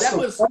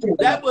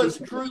 That was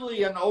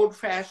truly an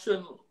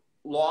old-fashioned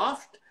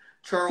loft.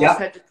 Charles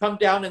had to come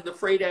down in the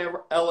freight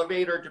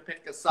elevator to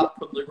pick us up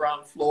from the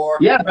ground floor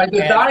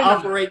and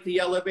operate the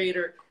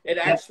elevator. It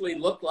actually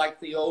looked like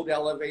the old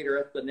elevator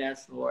at the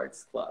National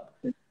Arts Club.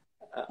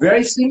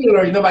 Very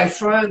similar. You know, my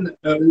friend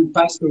who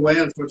passed away,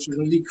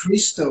 unfortunately,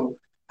 Christo,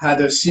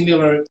 had a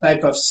similar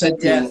type of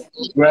setting,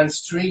 Grand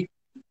Street,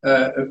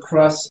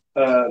 across,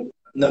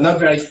 not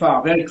very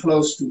far, very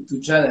close to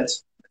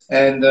Janet's.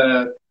 And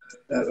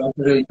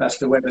unfortunately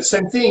passed away. But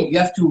same thing, you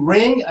have to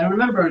ring. I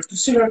remember to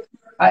see her,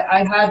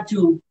 I had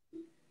to,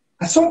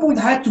 at some point,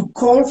 I had to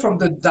call from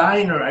the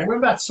diner. I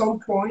remember at some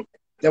point,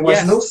 there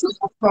was no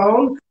cell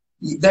phone.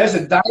 There's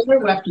a diner,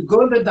 we have to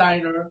go to the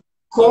diner,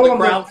 call on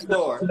the ground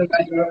floor,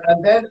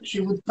 and then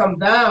she would come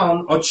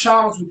down, or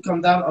Charles would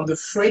come down on the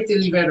freight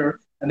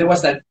elevator, and there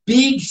was that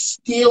big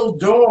steel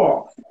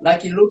door,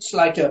 like it looks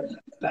like a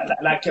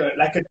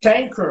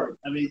tanker.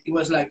 I mean, it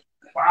was like,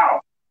 wow,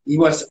 it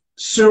was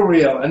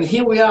surreal. And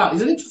here we are.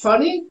 Isn't it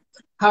funny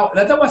how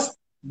that was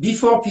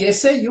before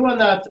PSA? You were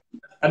not.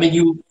 I mean,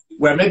 you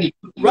were maybe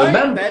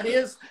right. That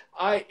is,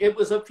 it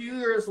was a few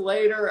years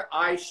later.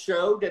 I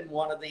showed in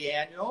one of the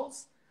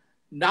annuals,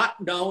 not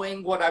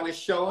knowing what I was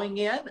showing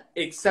in,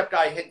 except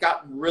I had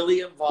gotten really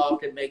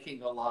involved in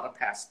making a lot of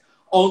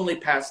only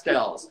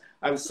pastels.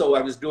 I was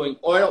doing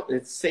oil.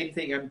 It's the same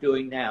thing I'm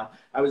doing now.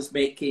 I was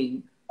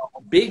making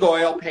big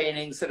oil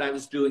paintings, and I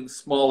was doing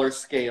smaller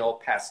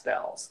scale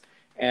pastels.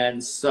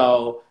 And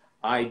so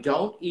I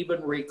don't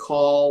even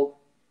recall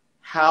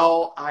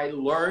how I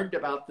learned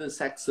about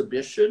this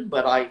exhibition,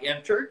 but I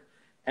entered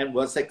and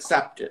was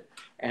accepted.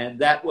 And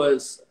that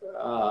was,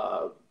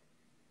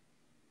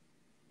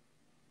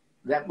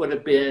 that would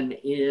have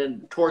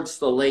been towards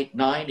the late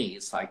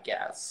 90s, I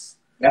guess.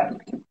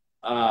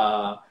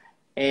 Yeah.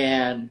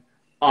 And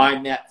I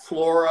met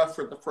Flora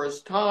for the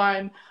first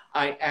time.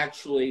 I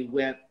actually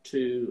went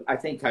to, I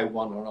think I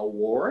won an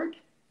award.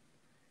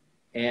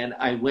 And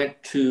I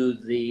went to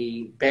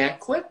the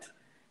banquet.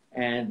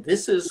 And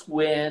this is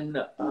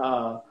when,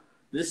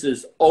 this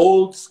is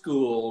old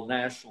school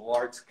National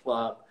Arts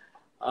Club.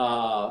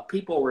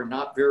 People were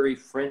not very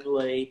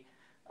friendly.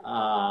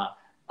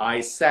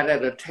 I sat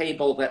at a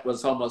table that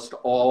was almost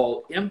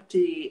all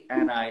empty,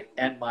 and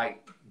my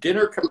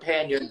dinner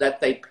companion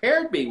that they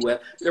paired me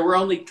with, there were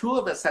only two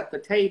of us at the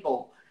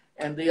table,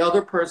 and the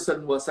other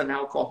person was an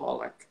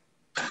alcoholic.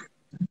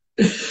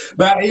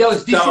 But you know,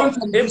 it's different.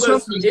 So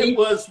it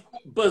was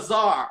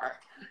bizarre.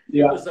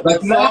 Yeah, it was a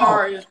but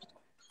bizarre. Now,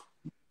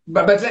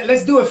 but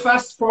let's do a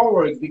fast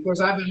forward,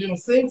 because I have a little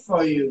thing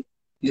for you.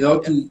 You know,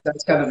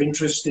 that's kind of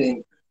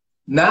interesting.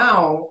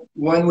 Now,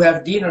 when we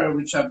have dinner,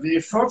 which I'm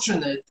very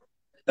fortunate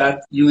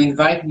that you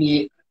invite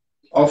me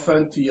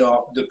often to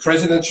the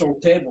presidential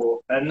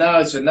table, and now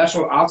it's a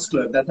National Arts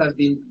Club that has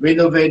been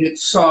renovated,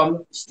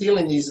 some still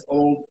in his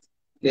old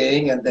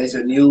thing, and there's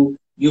a new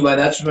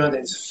management.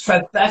 It's a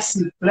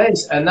fantastic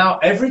place, and now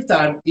every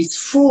time it's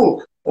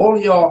full. All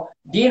your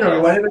dinner,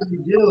 whatever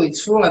you do,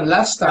 it's full. And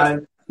last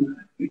time,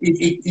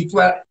 it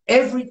was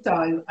every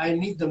time I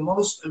meet the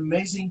most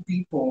amazing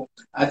people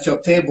at your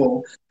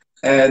table,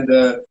 and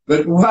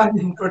but one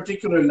in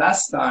particular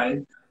last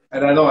time,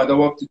 and I know I don't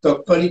want to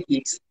talk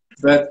politics,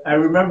 but I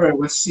remember I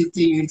was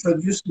sitting, you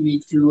introduced me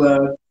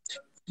to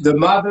the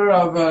mother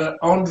of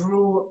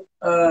Andrew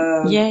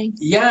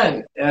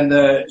Yang,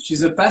 and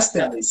she's a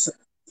pastelist.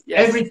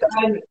 Yes. Every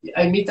time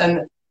I meet,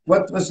 and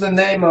what was the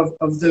name of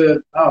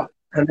the,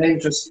 her name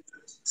just,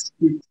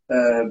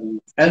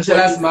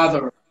 Angela's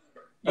mother.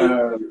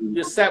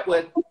 You sat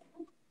with,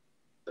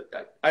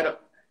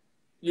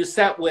 you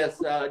sat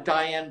with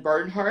Diane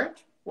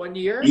Bernhardt one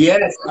year?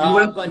 Yes.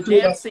 But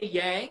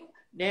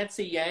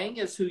Nancy Yang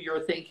is who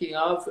you're thinking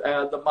of,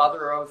 the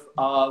mother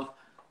of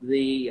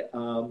the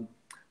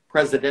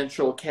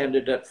presidential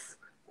candidate,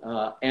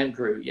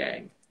 Andrew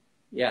Yang.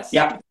 Yes.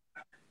 Yeah.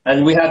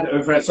 And we had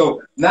a friend.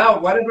 So now,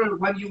 when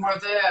you were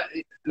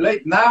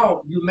there,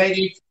 now you made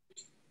it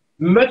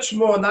much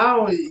more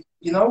now.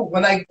 You know,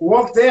 when I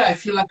walk there, I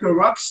feel like a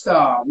rock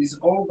star with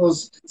all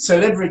those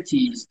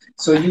celebrities.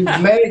 So you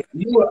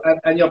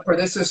and your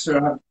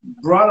predecessor have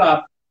brought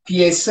up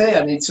PSA,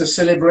 and it's a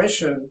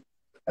celebration.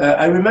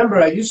 I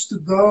remember I used to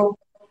go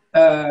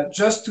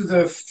just to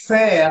the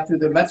fair, to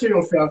the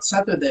material fair on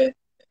Saturday,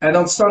 and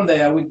on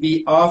Sunday I would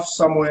be off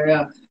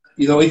somewhere,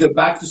 you know, either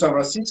back to San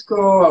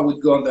Francisco, I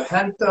would go on the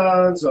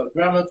Hamptons or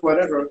Vermont,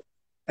 whatever.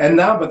 And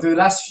now, but the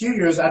last few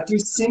years, at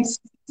least since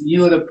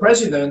you were the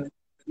president,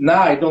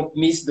 now I don't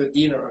miss the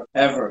dinner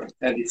ever,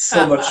 and it's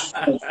so much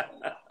fun.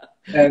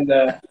 And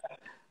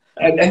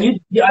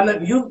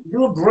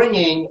you're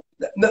bringing,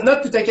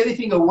 not to take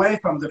anything away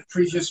from the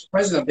previous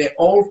president, they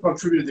all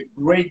contributed a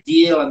great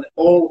deal and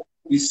all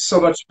with so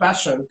much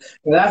passion.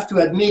 But I have to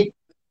admit,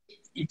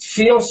 it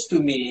feels to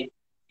me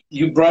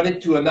you brought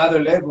it to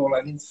another level.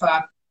 And in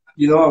fact,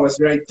 you know, I was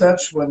very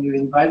touched when you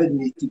invited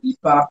me to be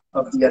part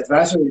of the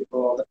advisory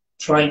board,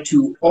 trying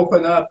to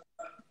open up,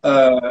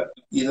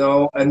 you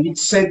know, and you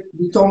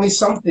told me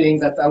something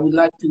that I would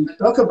like to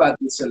talk about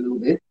this a little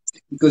bit,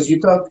 because you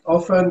talk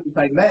often, if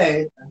I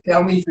may, and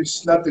tell me if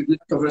it's not a good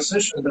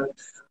conversation, but,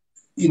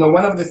 you know,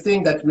 one of the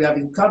things that we have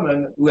in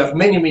common, we have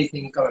many, many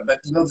things in common, but,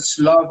 you know, this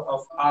love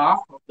of art,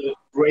 of the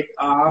great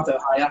art, the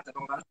high art and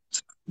all that.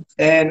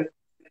 And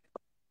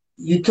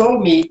you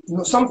told me, you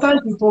know,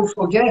 sometimes people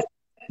forget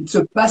it's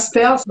a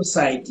pastel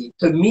society,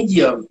 it's a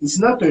medium, it's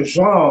not a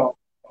genre.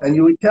 And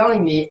you were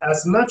telling me,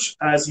 as much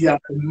as you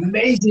have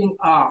amazing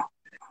art,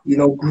 you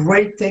know,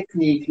 great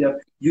technique,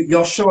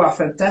 your show are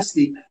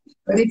fantastic,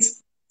 but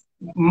it's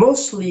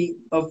mostly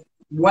of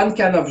one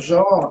kind of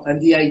genre, and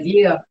the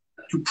idea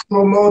to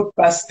promote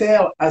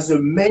pastel as a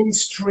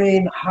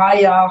mainstream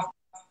high art,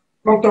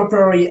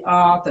 contemporary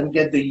art, and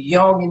get the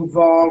young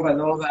involved and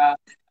all that.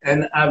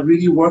 And I'm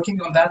really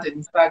working on that. And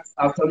in fact,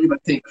 I'll tell you a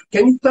thing.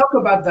 Can you talk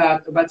about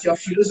that, about your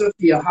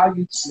philosophy, or how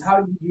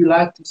you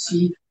like to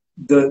see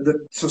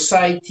the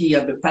society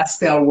and the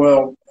pastel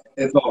world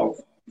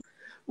evolve?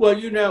 Well,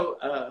 you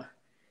know,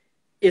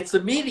 it's a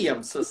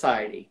medium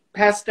society.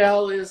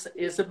 Pastel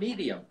is a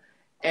medium.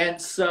 And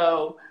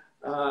so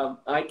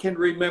I can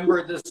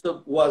remember this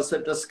was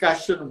a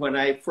discussion when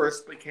I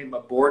first became a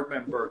board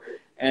member,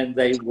 and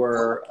they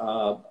were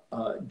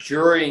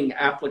during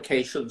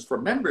applications for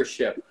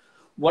membership.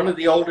 One of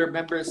the older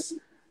members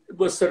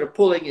was sort of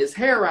pulling his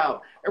hair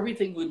out.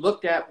 Everything we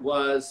looked at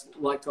was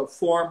like a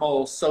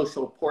formal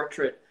social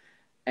portrait.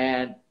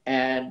 And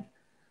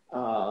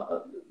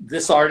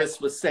this artist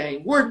was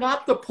saying, "We're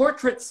not the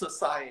portrait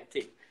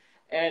society."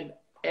 And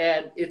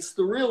and it's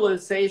the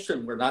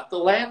realization we're not the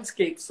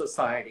landscape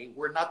society,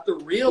 we're not the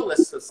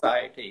realist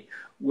society,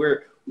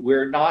 we're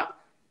not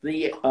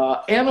the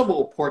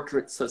animal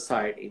portrait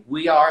society.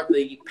 We are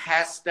the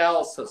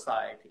pastel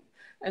society.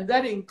 And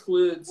that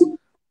includes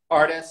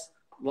artists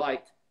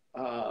like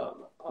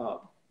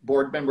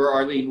board member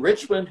Arlene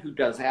Richmond, who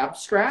does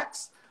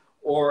abstracts,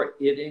 or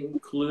it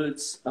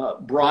includes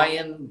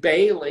Brian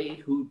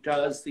Bailey, who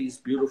does these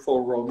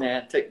beautiful,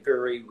 romantic,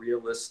 very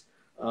realist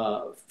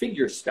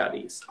figure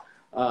studies.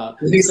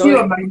 They're still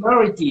a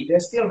minority. They're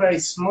still very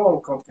small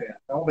compared,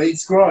 no? But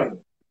it's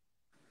growing.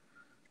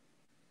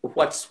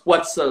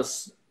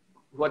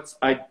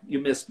 You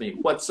missed me.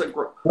 No,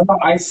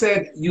 I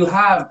said you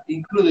have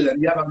included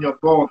and you have on your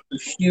board a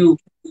few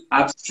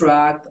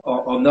abstract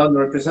or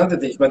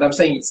non-representative, but I'm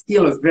saying it's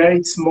still a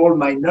very small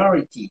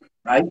minority,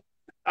 right?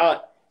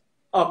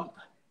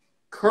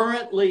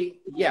 Currently,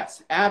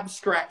 yes,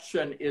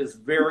 abstraction is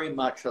very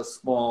much a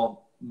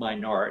small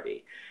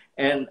minority.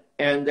 And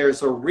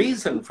there's a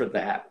reason for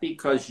that,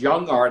 because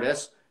young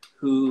artists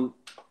who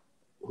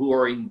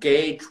are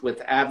engaged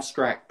with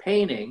abstract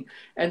painting,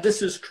 and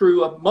this is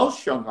true of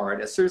most young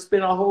artists, there's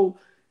been a whole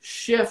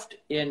shift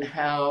in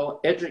how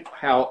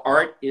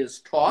art is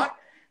taught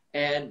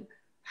and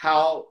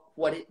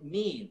what it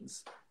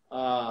means.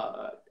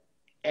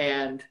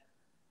 And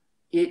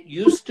it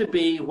used to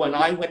be, when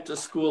I went to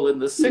school in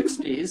the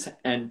 60s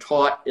and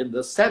taught in the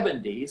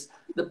 70s,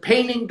 the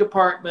painting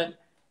department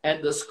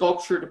and the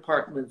sculpture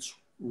departments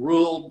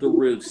ruled the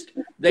roost.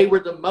 They were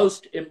the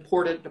most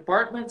important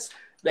departments.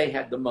 They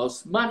had the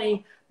most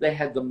money. They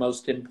had the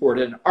most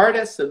important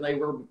artists, and they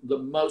were the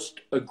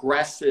most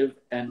aggressive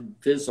and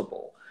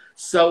visible.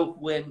 So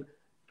when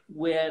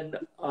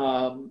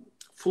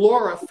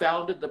Flora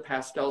founded the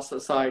Pastel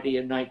Society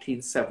in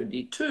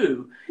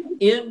 1972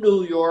 in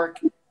New York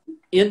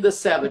in the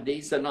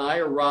 70s, and I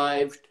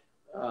arrived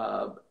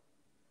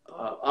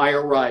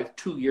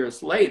 2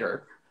 years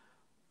later,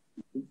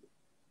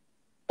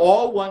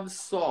 all one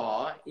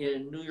saw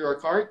in New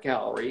York art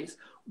galleries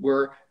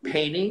were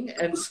painting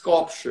and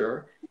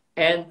sculpture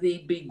and the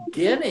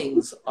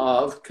beginnings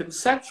of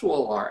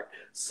conceptual art.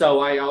 So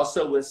I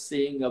also was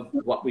seeing of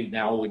what we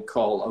now would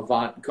call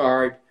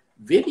avant-garde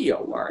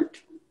video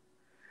art.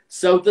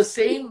 So the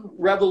same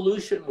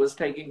revolution was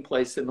taking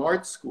place in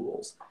art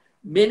schools.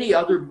 Many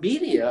other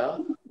media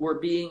were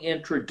being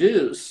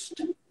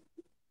introduced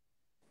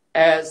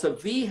as a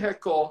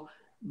vehicle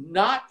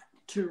not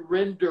to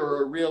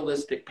render a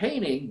realistic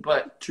painting,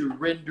 but to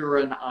render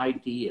an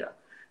idea.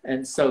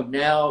 And so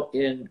now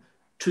in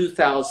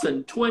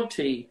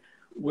 2020,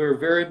 we're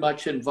very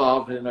much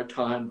involved in a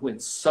time when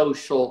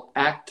social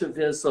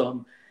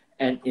activism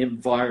and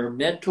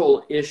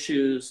environmental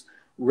issues,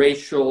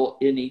 racial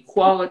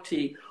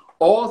inequality,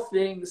 all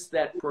things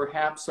that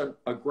perhaps a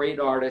great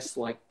artist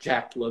like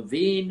Jack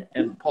Levine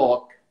and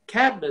Paul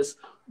Cadmus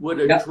would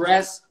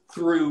address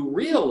through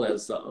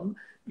realism,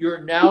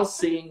 you're now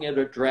seeing it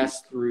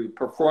addressed through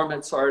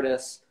performance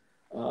artists,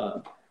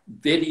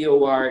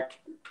 video art,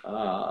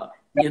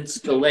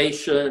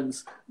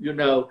 installations. You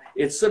know,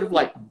 it's sort of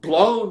like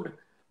blown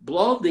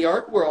the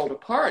art world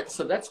apart.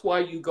 So that's why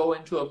you go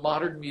into a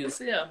modern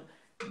museum,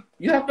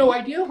 you have no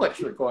idea what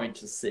you're going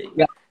to see.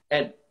 Yeah.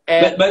 And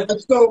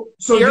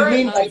so you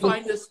mean I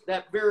find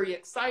that very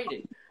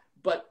exciting.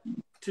 But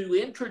to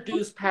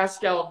introduce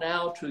pastel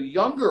now to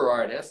younger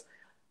artists,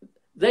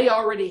 they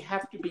already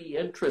have to be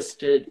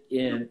interested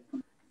in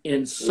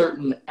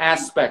certain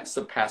aspects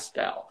of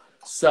pastel.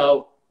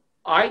 So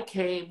I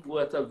came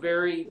with a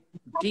very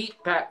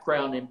deep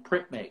background in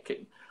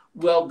printmaking.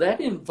 Well,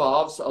 that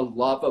involves a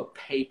love of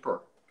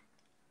paper.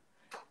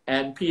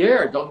 And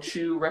Pierre, don't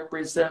you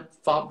represent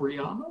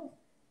Fabriano?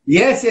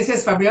 Yes,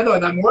 Fabriano,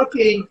 and I'm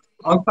working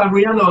on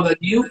Fabriano on a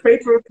new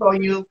paper for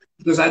you,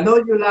 because I know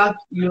you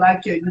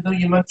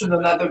mentioned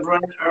another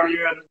brand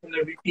earlier. I'm not going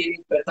to repeat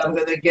it, but I'm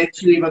going to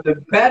get you even a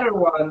better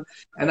one,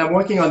 and I'm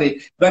working on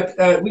it. But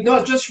we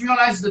don't just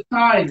realize the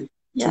time.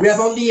 Yes. We have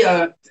only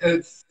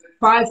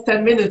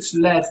 5-10 minutes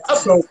left,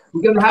 so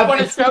we're going to have. I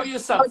want to show you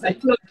something.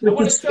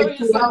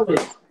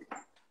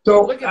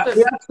 So we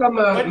have some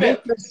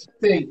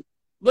interesting.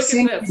 Look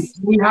at this.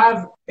 Do we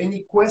have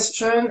any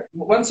question?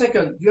 1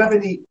 second. Do you have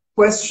any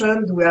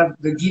question? Do we have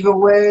the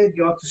giveaway? Do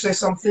you want to say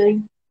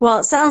something? Well,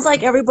 it sounds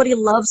like everybody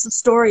loves the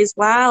stories.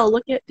 Wow,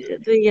 look at the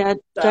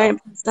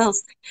giant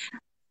pastels.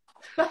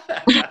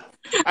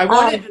 I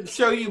wanted to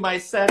show you my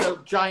set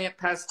of giant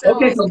pastels.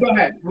 Okay, so go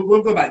ahead.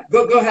 We'll go back.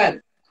 Go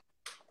ahead.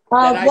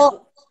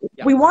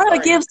 We want to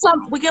give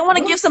some. We want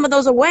to give some of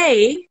those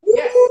away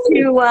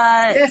to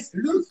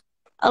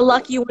a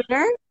lucky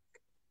winner.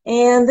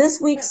 And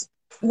this week's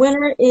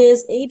winner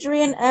is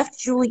Adrian F.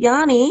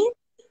 Giuliani.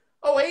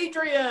 Oh,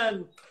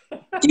 Adrian!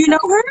 Do you know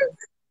her?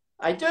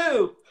 I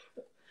do.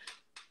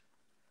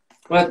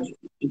 Well,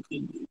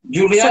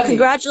 Giuliani. So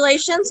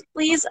congratulations.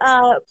 Please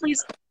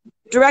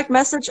direct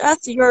message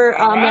us your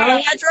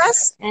mailing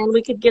address, and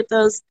we could get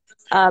those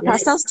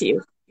pastels to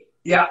you.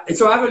 Yeah,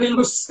 so I have a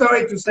little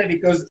story to say,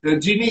 because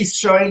Jimmy is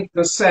showing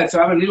the set, so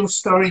I have a little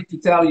story to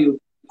tell you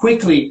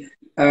quickly.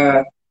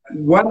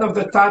 one of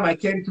the time I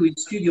came to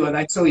his studio and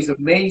I saw his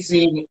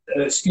amazing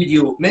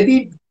studio.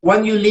 Maybe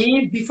when you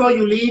leave, before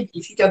you leave,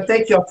 if you can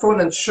take your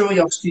phone and show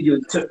your studio,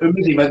 it's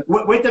amazing. But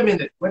wait a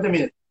minute, wait a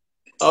minute.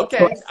 So Okay,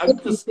 I'm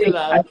just I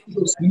gonna. see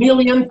those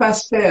million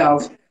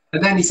pastels,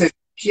 and then he says,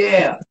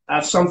 Pierre, I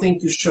have something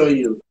to show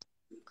you.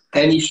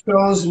 And he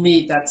shows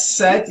me that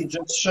set he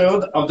just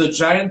showed of the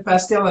giant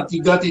pastel that he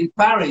got in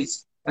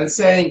Paris and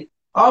saying,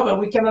 oh, but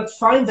we cannot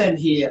find them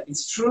here.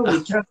 It's true,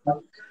 we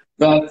cannot.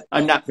 But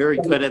I'm not very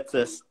good at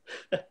this.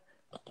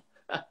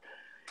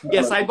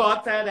 Yes, I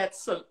bought that at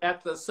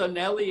the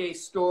Sonnelier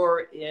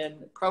store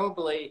in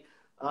probably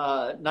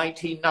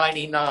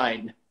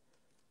 1999.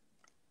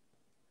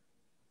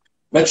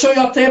 But show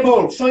your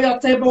table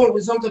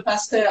with all the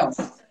pastels.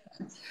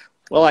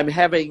 Well, I'm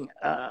having,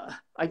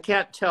 I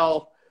can't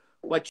tell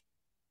what.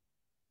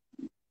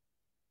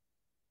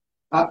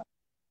 Ah,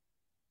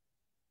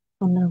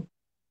 Oh no.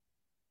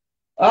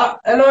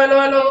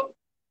 hello.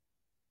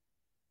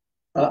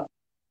 Ah,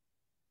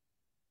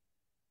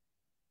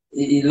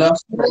 he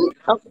lost me.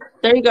 Oh,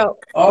 there you go.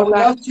 Oh, we We're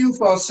back. lost you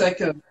for a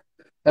second.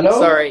 Hello?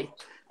 Sorry.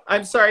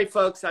 I'm sorry,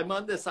 folks. I'm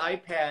on this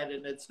iPad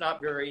and it's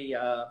not very.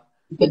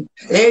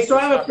 Hey, so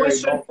I have a not very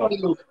question for mobile.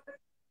 you.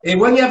 Hey,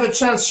 when you have a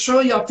chance, show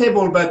your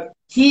table. But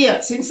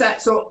here,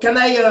 so can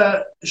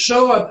I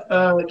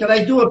can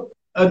I do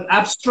an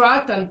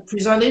abstract and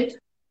present it? So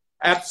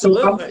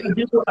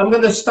Absolutely. I'm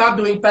gonna start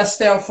doing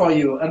pastel for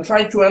you and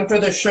try to enter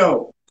the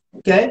show.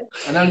 Okay?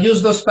 And I'll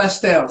use those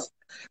pastels.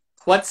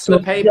 What's So,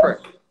 the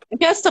paper? I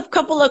guess a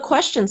couple of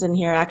questions in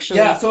here, actually.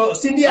 Yeah, so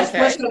Cindy has a Okay.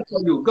 question for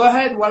you. Go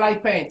ahead while I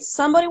paint.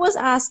 Somebody was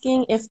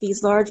asking if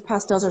these large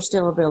pastels are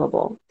still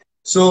available.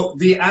 So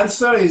the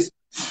answer is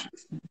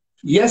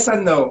yes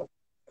and no.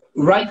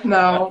 Right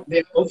now,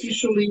 they're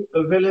officially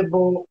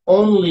available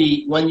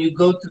only when you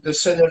go to the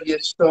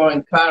Sennelier store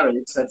in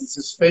Paris. That is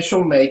a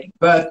special make,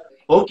 but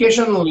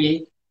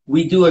occasionally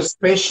we do a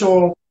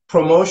special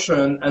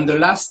promotion. And the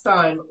last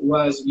time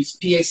was with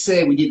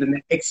PSA. We did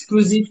an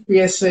exclusive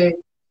PSA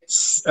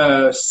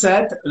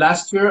set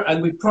last year,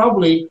 and we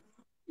probably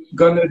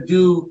gonna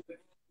do.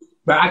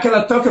 But I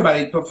cannot talk about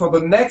it. But for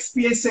the next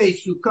PSA,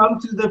 if you come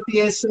to the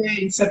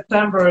PSA in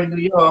September in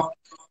New York,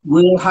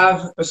 we'll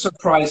have a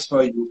surprise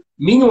for you.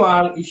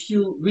 Meanwhile, if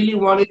you really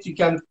want it, you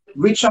can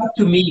reach out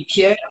to me,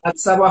 Pierre at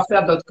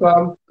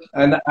Savoir-Faire.com,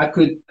 and I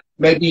could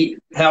maybe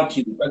help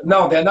you. But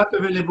no, they're not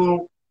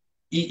available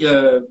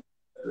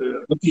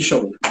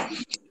officially.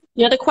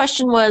 The other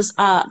question was,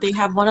 they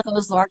have one of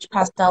those large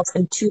pastels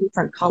in 2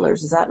 different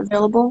colors. Is that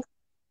available?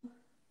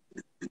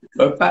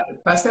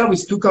 Pastel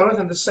with 2 colors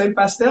and the same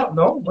pastel?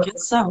 No? I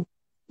guess so.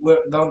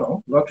 Well,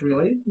 no, not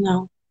really.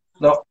 No.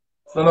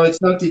 No,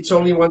 it's not. It's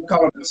only one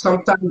color.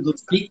 Sometimes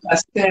those big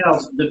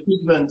pastels, the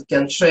pigment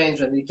can change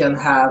and it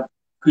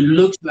could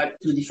look like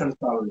 2 different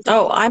colors.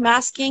 Oh, I'm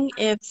asking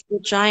if the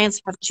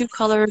giants have 2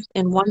 colors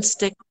and 1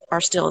 stick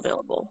are still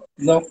available.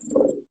 No,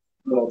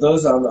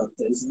 those are not.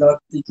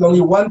 It's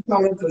only 1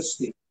 color per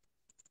stick.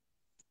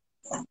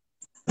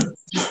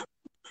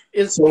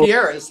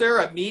 Pierre, is there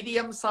a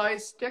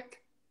medium-sized stick?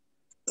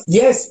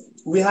 Yes,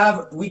 we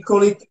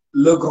call it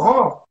Le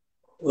Grand.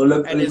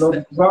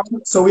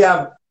 So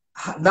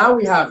now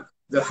we have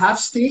the half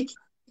stick,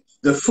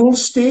 the full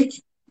stick,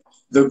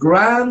 the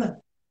grand,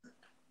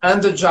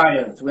 and the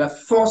giant. We have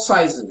 4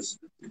 sizes.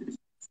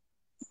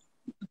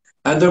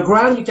 And the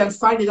grand, you can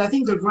find it. I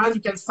think the grand,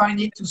 you can find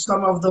it to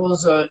some of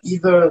those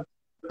either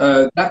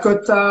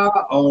Dakota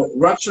or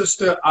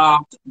Rochester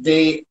Art.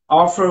 They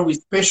offer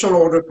with special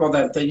order for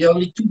them. They're the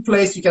only 2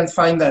 places you can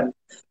find them.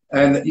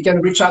 And you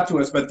can reach out to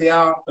us, but they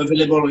are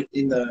available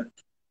in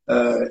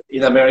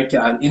America.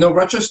 And,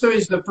 Rochester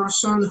is the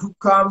person who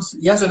comes.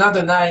 He has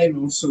another name,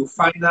 also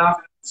Fine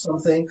Art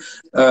something.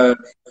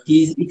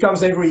 He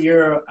comes every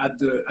year at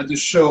the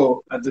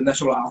show at the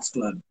National Arts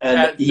Club.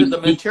 And To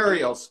the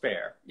materials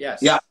fair,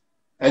 yes. Yeah,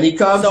 and he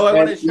comes. So I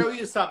want to show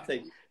you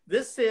something.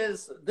 This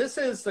is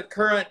the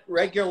current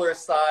regular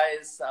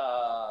size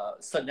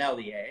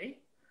Sennelier.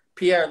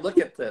 Pierre, look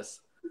at this.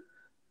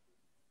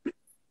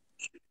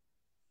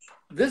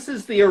 This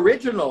is the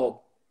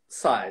original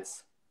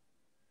size.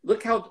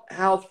 Look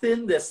how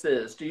thin this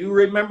is. Do you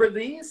remember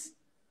these?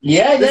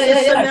 Yeah.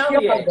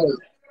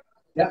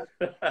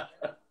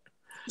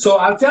 So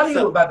I'll tell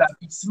you about that.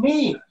 It's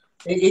me.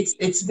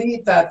 It's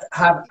me that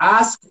have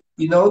asked,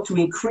 to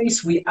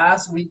increase. We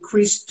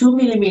increased 2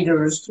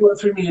 millimeters, 2 or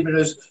 3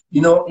 millimeters,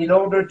 in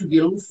order to be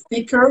a little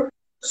thicker,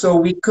 so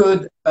we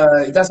could.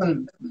 It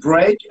doesn't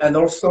break, and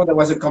also there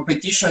was a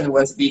competition that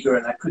was bigger,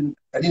 and I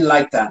didn't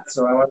like that,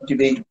 so I want to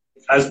be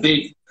as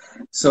big.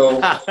 So,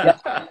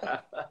 yeah.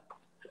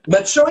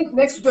 But show it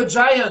next to the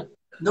giant.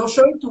 No,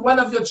 show it to one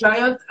of the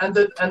giant and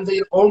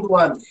the old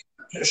one.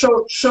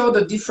 Show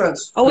the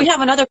difference. Oh, we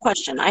have another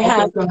question. Go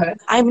ahead.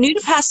 I'm new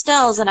to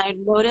pastels, and I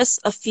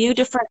noticed a few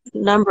different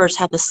numbers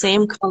have the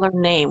same color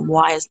name.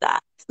 Why is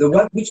that? The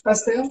what? Which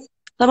pastel?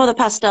 Some of the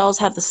pastels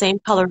have the same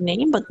color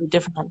name, but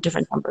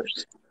different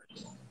numbers.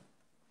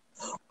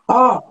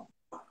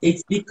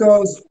 It's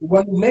because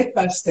when you make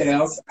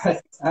pastels,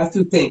 I have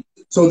to think.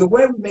 So the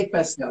way we make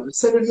pastel, the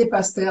Sennelier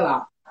pastel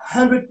are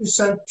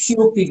 100%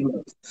 pure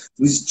pigment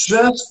with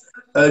just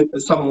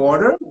some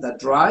water that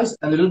dries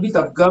and a little bit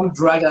of gum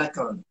dried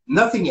alcohol,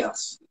 nothing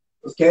else.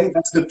 Okay,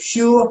 that's the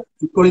pure,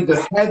 we call it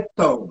the head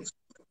tones.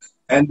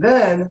 And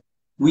then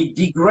we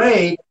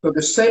degrade, so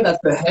the same as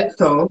the head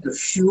tone,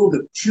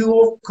 the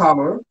pure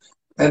color,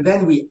 and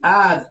then we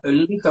add a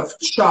little bit of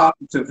chalk.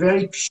 It's a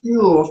very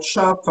pure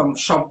chalk from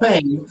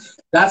Champagne.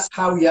 That's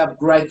how we have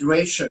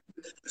gradation.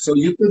 So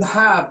you could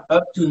have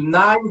up to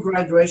 9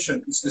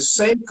 gradations. It's the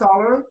same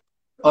color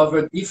of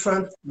a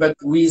different, but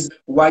with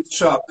white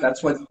chalk.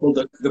 That's what it's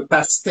called the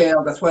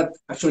pastel. That's what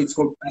actually it's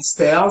called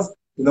pastels,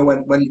 you know,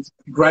 when it's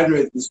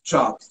graduated with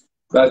chalk.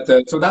 But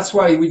so that's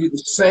why we do the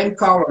same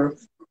color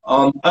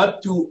on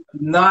up to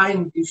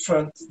 9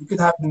 different, you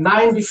could have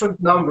 9 different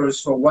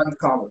numbers for one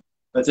color.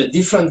 But a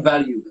different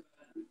value.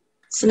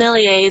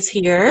 Sennelier is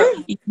here.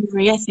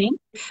 Marie, I think,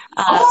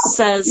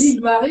 says...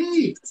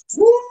 Yves-Marie!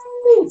 Woo!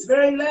 It's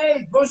very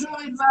late. Bonjour,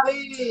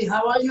 Yves-Marie.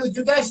 How are you? Do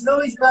you guys know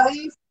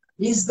Yves-Marie?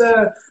 He's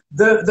the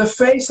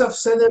face of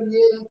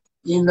Sennelier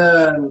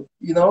in,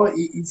 you know,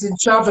 he's in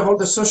charge of all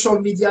the social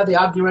media, the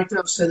art director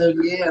of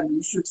Sennelier, and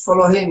you should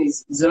follow him.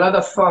 He's a lot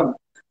of fun.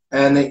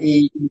 And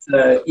he's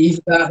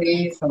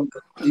Yves-Marie from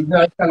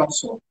Yves-Marie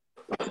Calençon.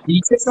 Did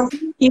you say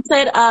something? He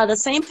said the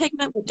same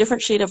pigment with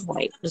different shade of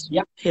white is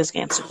his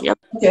answer. Yep.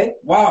 Okay.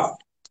 Wow.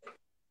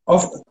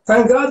 Oh,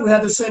 thank God we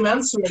had the same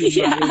answer.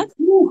 Yeah.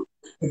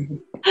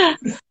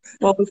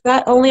 Well, we've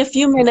got only a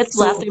few minutes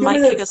left. They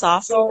might kick us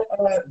off. So,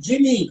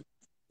 Jimmy,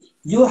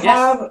 you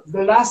have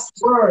the last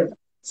word.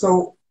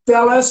 So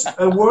tell us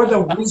a word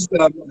of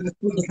wisdom that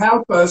would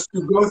help us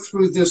to go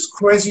through this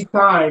crazy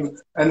time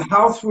and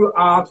how through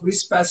art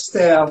with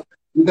pastel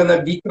we're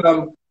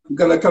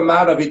gonna come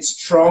out of it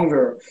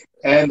stronger.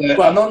 And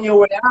on your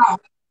way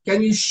out,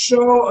 can you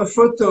show a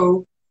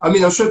photo? I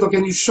mean,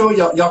 can you show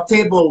your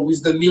table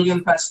with the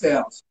million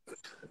pastels?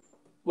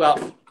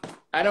 Well,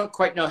 I don't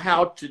quite know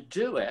how to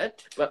do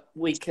it, but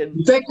we can.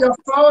 You take your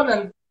phone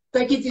and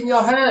take it in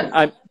your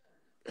hand.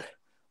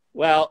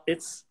 Well,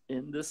 it's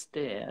in the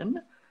stand.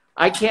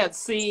 I can't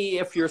see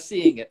if you're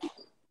seeing it.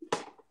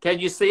 Can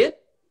you see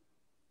it?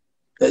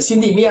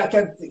 Cindy, me,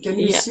 can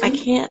you see? I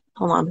can't.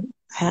 Hold on.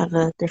 I have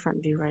a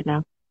different view right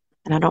now,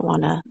 and I don't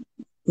want to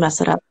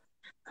mess it up.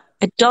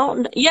 I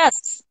don't.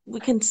 Yes,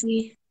 we can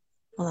see.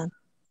 Hold on.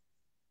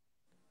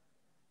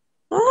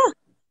 Ah.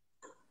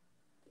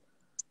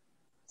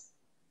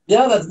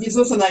 Yeah, that gives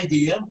us an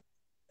idea.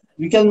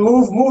 We can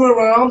move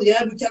around.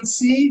 Yeah, we can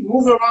see,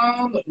 move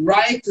around,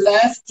 right,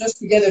 left, just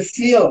to get a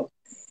feel.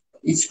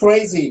 It's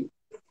crazy.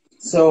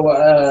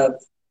 So,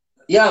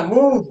 yeah,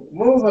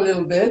 move a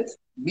little bit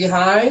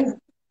behind.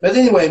 But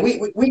anyway,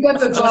 we got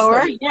the gist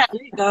of it. Yeah,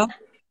 there you go.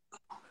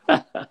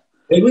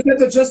 And we get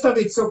the gist of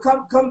it. So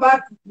come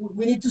back.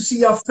 We need to see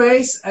your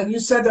face. And you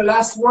said the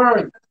last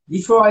word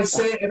before I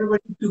say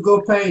everybody to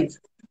go paint.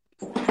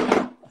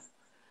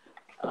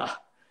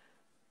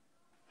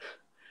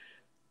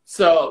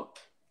 So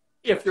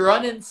if you're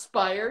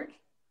uninspired,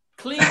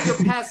 clean your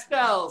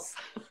pastels.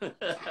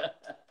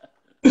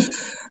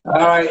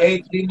 All right,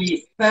 hey,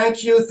 Jimmy,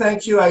 thank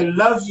you. I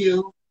love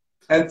you.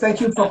 And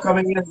thank you for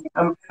coming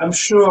in. I'm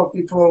sure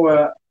people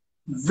were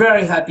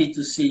very happy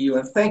to see you.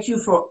 And thank you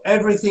for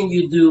everything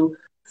you do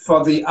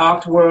for the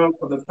art world,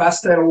 for the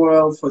pastel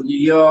world, for New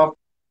York.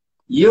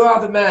 You are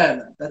the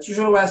man. That's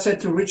usually what I said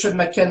to Richard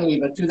McKinley,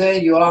 but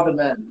today you are the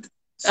man.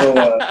 So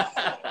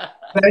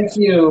thank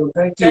you.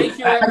 Thank you,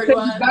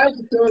 everyone.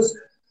 Because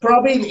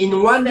probably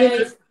in 1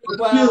 minute or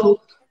two,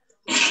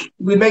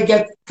 we may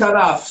get cut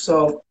off.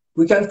 So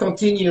we can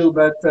continue.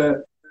 But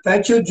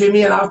thank you,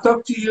 Jimmy. And I'll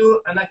talk to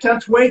you. And I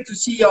can't wait to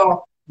see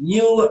your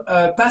new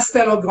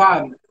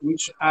pastelogram,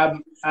 which I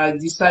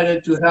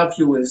decided to help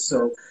you with.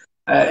 So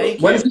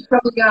when is it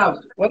coming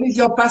out? When is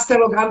your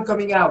pastelogram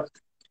coming out?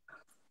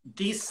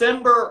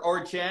 December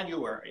or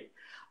January.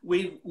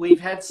 We've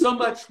had so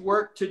much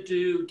work to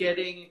do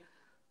getting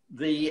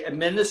the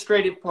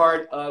administrative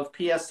part of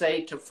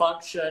PSA to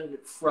function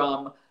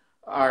from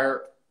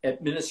our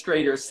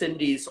administrator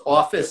Cindy's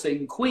office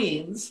in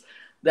Queens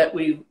that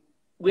we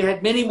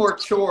had many more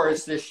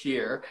chores this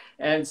year,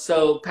 and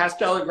so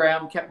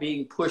pastelogram kept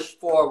being pushed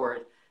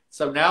forward.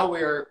 So now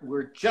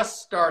we're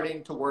just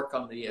starting to work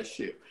on the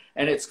issue,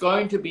 and it's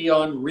going to be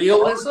on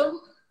realism.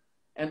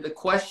 And the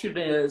question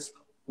is,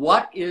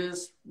 what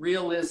is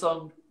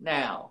realism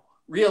now?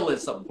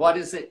 Realism, what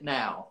is it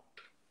now?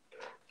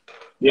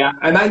 Yeah,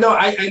 and I know,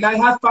 I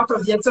have part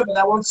of the answer, but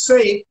I won't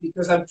say it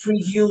because I'm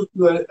preview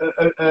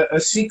to a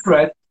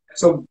secret.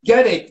 So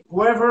get it.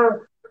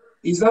 Whoever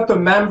is not a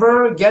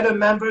member, get a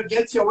member,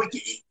 get your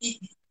wiki.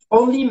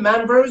 Only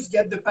members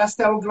get the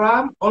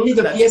pastelogram? Only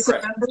the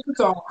PSA members?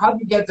 Or how do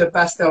you get the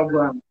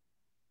pastelogram?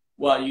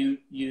 Well,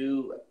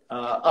 you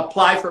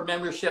apply for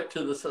membership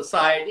to the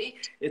society.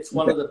 It's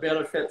one of the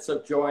benefits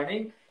of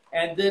joining.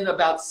 And then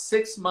about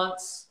 6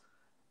 months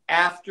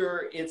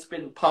after it's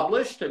been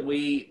published, and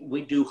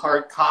we do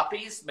hard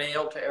copies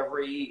mailed to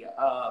every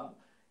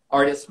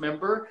artist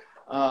member,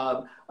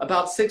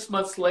 About 6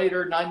 months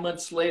later, 9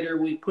 months later,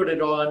 we put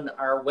it on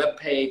our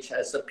webpage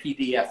as a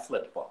PDF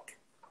flipbook.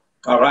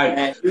 All right.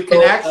 And you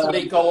can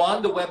actually go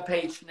on the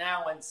webpage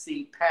now and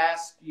see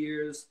past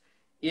years'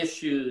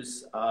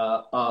 issues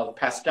of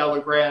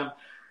Pastelogram.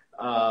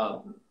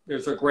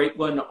 There's a great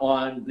one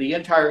on, the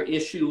entire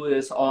issue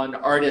is on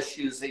artists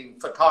using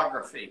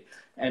photography,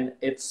 and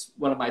it's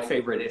one of my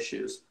favorite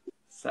issues.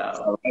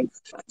 So,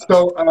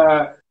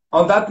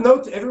 on that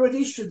note,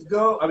 everybody should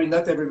go. I mean,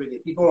 not everybody.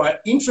 People who are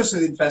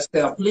interested in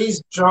pastel,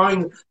 please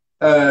join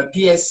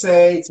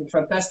PSA. It's a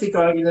fantastic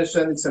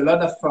organization. It's a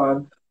lot of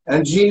fun.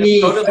 And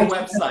Jimmy, go to the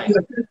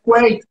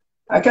website.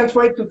 I can't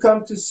wait to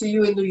come to see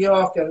you in New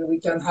York, and we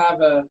can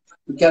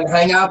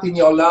hang out in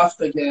your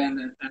loft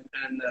again,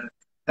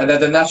 and at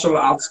the National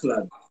Arts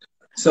Club.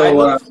 So I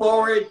look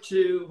forward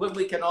to when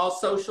we can all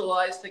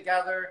socialize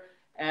together,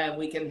 and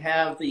we can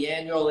have the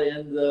annual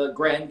in the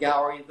Grand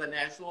Gallery of the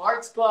National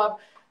Arts Club,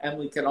 and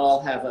we can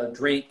all have a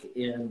drink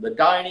in the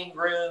dining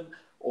room,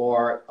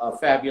 or a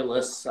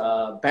fabulous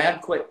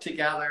banquet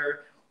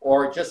together,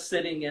 or just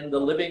sitting in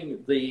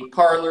the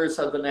parlors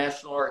of the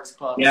National Arts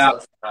Club. Yeah.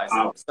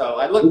 So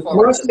I look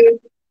forward to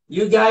it.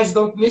 You guys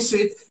don't miss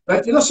it.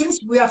 But,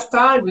 since we have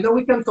time,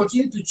 we can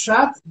continue to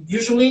chat.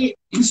 Usually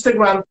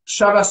Instagram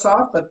shut us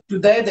off, but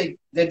today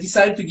they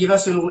decided to give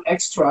us a little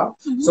extra.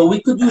 So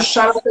we could do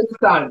shout out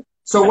anytime.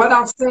 So what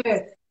I'll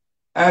say,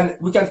 and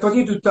we can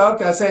continue to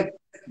talk, I said,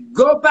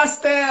 go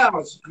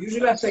pastels.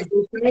 Usually I say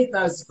go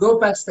painters, go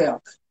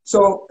pastel.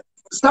 So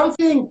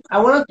something I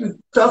wanted to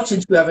talk,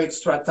 since we have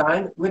extra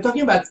time, we're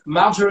talking about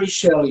Marjorie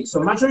Shelley.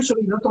 So Marjorie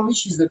Shelley, not only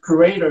she's the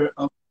curator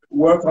of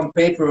work on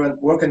paper and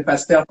work in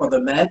pastel for the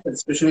Met, and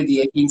especially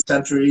the 18th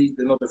century,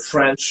 the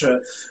French,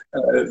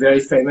 very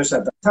famous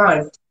at the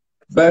time,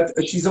 but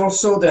she's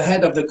also the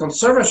head of the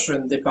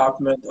conservation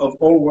department of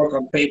all work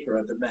on paper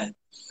at the Met.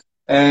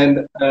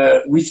 And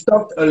we've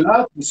talked a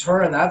lot with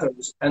her and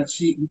others, and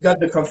we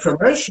got the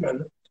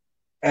confirmation,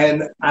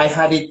 and I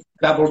had it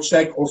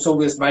double-checked also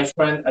with my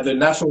friend at the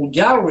National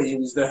Gallery,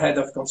 who's the head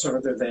of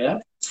conservator there.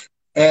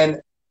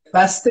 And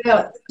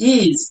pastel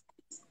is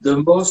the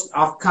most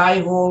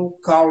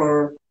archival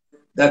color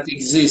that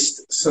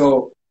exists.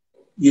 So,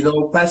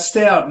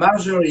 pastel,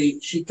 Marjorie,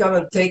 she come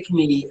and take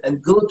me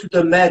and go to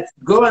the Met,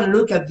 go and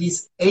look at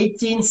this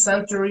 18th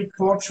century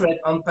portrait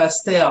on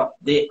pastel.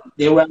 They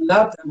were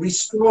not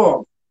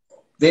restored.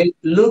 It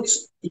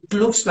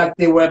looks like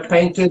they were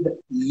painted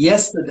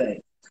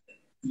yesterday.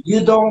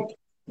 You don't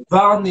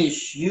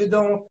varnish, you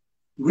don't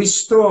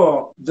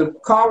restore the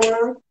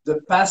color, the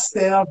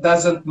pastel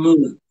doesn't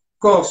move. Of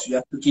course, you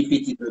have to keep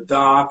it in the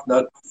dark,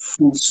 not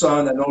full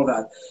sun and all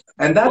that.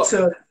 And that's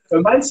a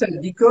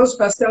mindset, because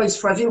pastel is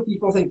fragile,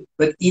 people think,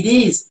 but it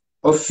is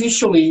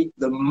officially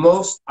the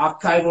most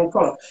archival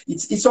color.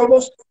 It's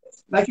almost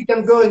like you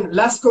can go in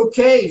Lascaux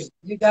caves,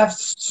 you have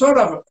sort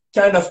of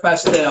kind of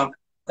pastel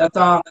that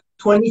are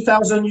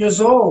 20,000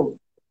 years old.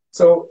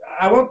 So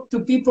I want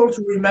people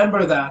to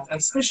remember that, and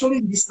especially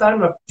in this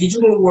time of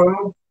digital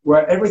world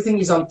where everything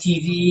is on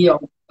TV,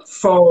 on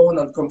phone,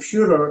 on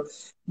computer,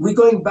 we're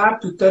going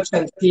back to touch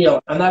and feel.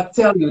 And I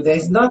tell you,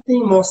 there's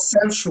nothing more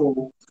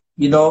sensual,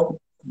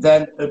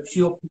 than a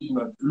pure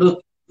pigment.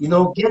 Look,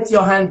 get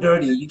your hand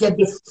dirty. You get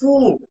the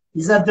full,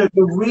 is that the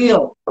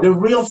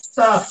real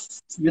stuff,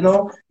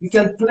 you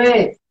can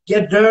play,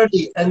 get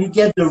dirty, and you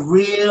get the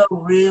real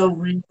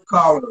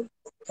color.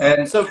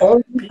 And so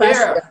only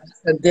pastels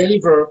can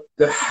deliver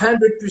the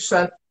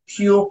 100%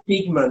 pure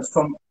pigment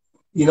from,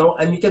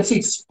 and you can see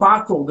it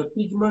sparkle, the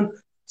pigment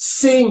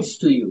sings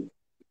to you,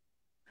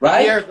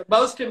 right? Pierre, the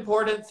most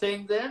important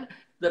thing then,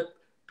 the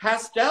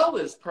pastel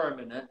is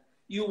permanent.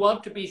 You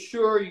want to be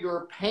sure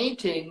you're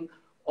painting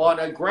on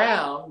a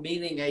ground,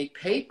 meaning a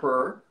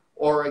paper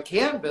or a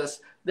canvas,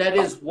 that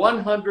is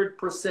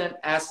 100%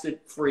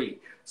 acid-free,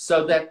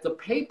 so that the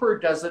paper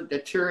doesn't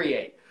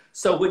deteriorate.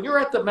 So when you're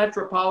at the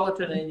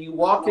Metropolitan and you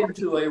walk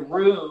into a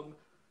room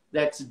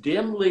that's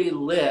dimly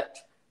lit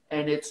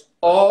and it's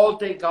all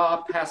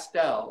Degas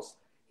pastels,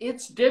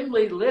 it's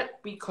dimly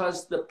lit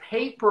because the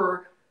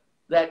paper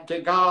that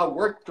Degas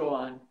worked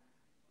on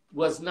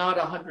was not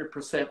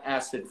 100%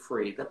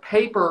 acid-free. The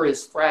paper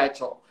is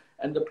fragile,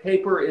 and the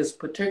paper is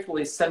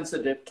particularly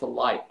sensitive to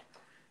light.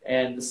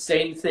 And the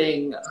same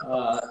thing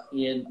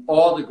in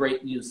all the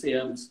great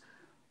museums.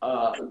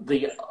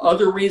 The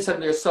other reason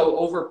they're so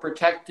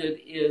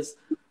overprotected is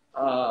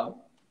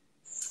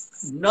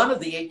none of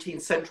the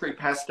 18th century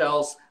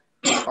pastels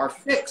are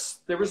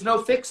fixed. There was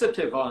no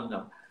fixative on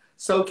them.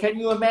 So can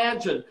you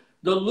imagine,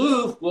 the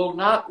Louvre will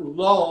not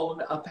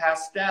loan a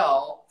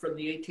pastel from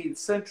the 18th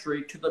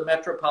century to the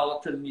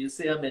Metropolitan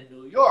Museum in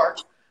New York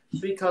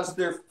because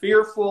they're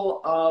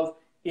fearful of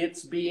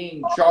its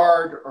being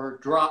jarred or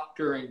dropped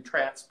during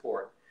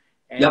transport.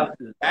 And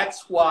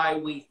that's why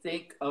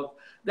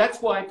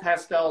that's why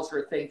pastels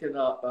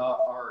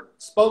are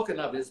spoken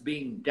of as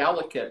being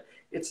delicate.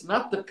 It's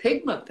not the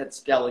pigment that's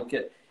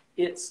delicate.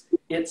 It's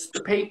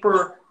the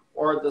paper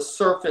or the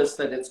surface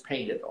that it's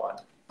painted on.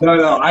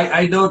 No,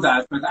 I know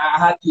that, but I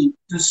had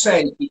to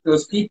say it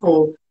because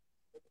people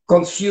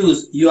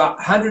confused. You are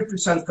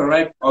 100%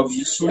 correct,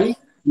 obviously. Yes.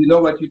 You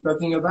know what you're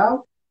talking about.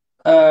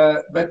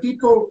 But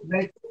people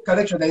make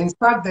connection. And in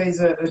fact, there is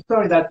a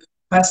story that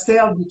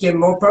pastel became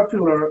more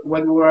popular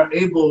when we were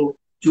able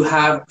to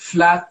have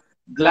flat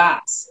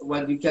glass,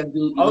 when you can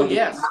do, Oh,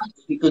 yes.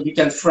 because you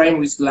can frame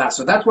with glass.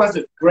 So that was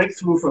a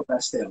breakthrough for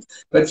pastel.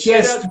 But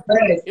yes,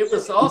 today, It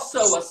was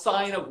also a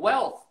sign of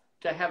wealth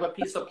to have a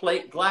piece of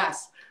plate glass.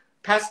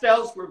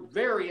 Pastels were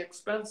very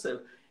expensive,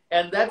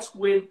 and that's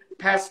when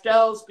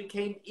pastels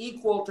became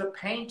equal to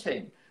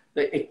painting.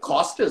 It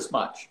cost as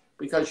much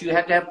because you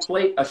had to have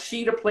a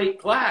sheet of plate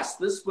glass.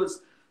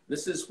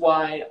 This is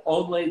why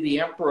only the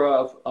emperor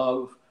of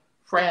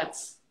France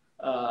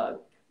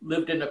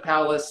lived in a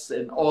palace,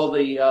 and all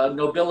the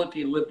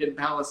nobility lived in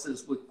palaces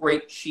with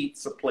great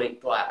sheets of plate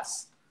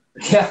glass.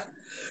 yeah,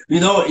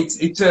 you know,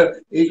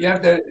 you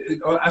have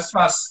as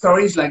far as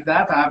stories like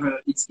that,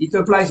 it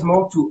applies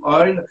more to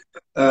oil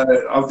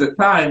of the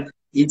time.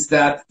 It's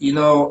that, you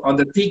know, on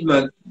the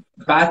pigment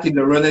back in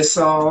the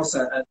Renaissance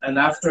and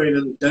after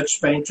even Dutch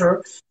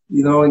painter,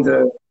 you know, in the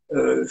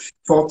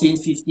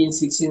 14th, 15th,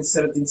 16th,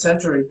 17th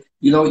century,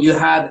 you know, you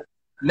had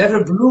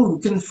never blue. You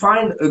couldn't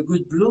find a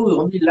good blue.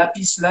 Only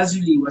lapis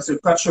lazuli was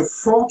such a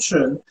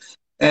fortune,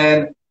 and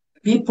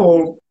people.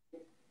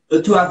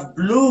 To have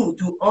blue,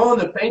 to own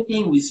a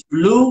painting with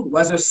blue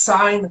was a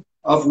sign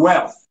of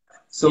wealth.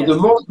 So Yes. the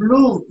more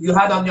blue you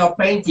had on your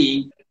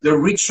painting, the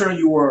richer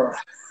you were.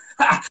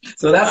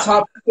 So that's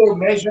how people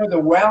measure the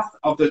wealth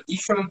of the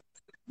different,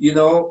 you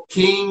know,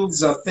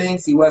 kings or things.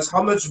 It was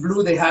how much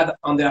blue they had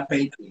on their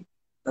painting.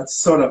 That's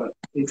sort of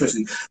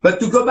interesting. But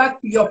to go back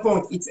to your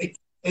point, it's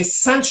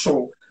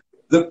essential.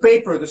 The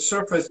paper, the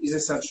surface is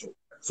essential.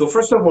 So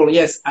first of all,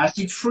 yes,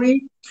 acid-free,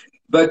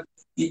 but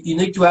you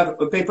need to have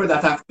a paper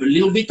that has a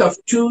little bit of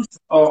tooth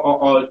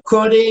or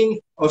coating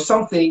or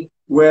something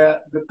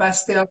where the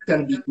pastel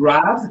can be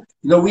grabbed.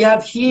 You know, we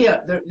have here,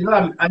 you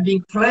know, I'm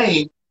being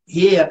plain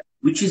here,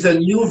 which is a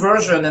new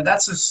version, and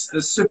that's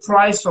a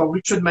surprise for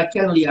Richard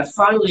McKinley. I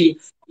finally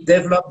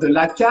developed the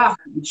lacquer,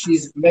 which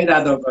is made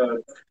out of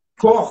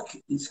cork.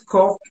 It's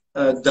cork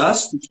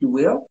dust, if you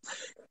will.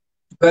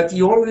 But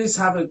you always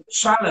have a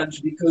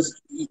challenge because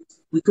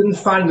we couldn't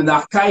find an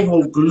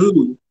archival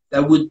glue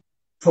that would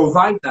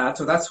provide that.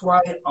 So that's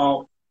why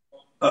our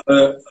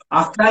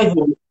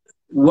archival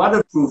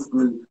waterproof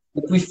glue.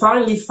 But we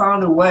finally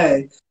found a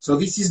way. So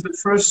this is the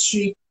first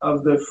sheet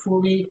of the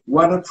fully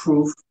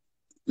waterproof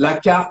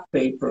lacquer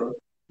paper,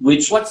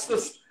 which... What's the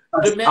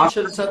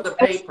dimensions of the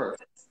paper?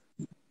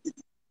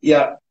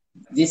 Yeah,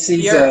 this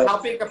is... Pierre,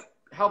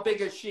 how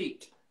big a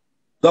sheet?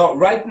 No,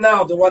 right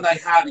now, the one I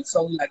have, it's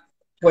only like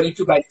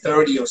 22 by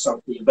 30 or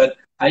something. But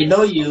I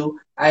know you,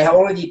 I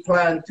already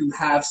plan to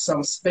have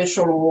some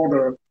special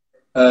order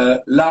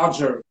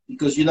larger,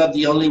 because you're not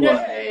the only one.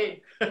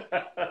 Yay!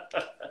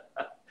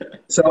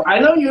 So I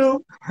know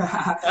you.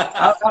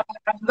 I'm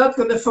not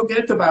going to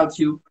forget about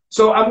you.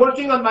 So I'm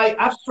working on my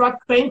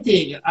abstract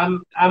painting.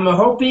 I'm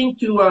hoping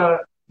to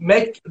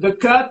make the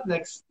cut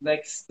next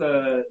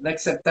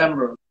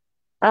September.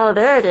 Oh,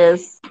 there it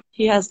is.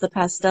 He has the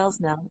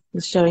pastels now.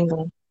 He's showing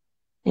them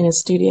in his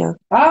studio.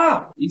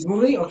 Ah, he's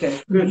moving?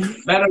 Okay, good.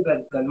 Better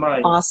than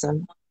mine.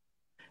 Awesome.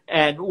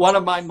 And one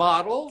of my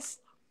models,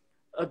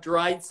 a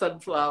dried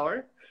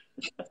sunflower.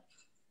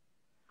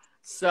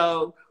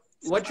 So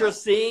what you're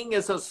seeing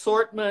is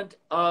assortment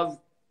of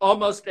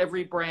almost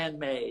every brand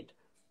made.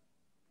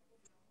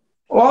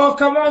 Oh,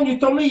 come on. You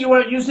told me you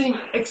were using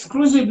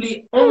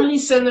exclusively only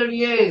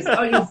Senneliers.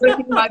 Oh, you're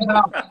breaking my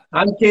heart.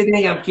 I'm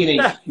kidding.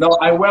 No,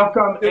 I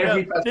welcome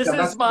every pastel.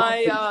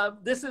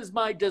 This is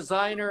my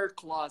designer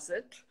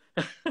closet.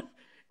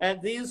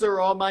 And these are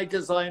all my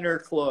designer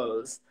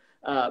clothes.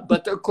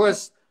 But of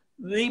course,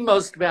 the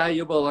most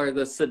valuable are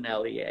the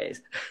Senneliers.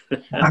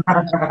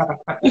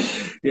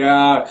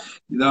 Yeah,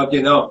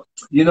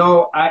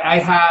 I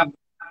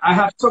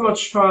have so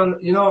much fun.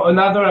 You know,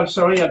 I'm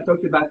sorry, I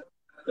talked about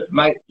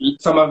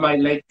some of my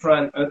late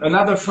friends.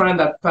 Another friend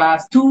that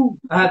passed.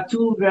 I had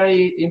two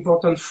very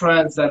important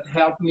friends that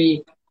helped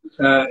me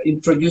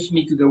introduce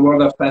me to the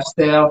world of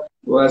pastel.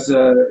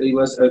 It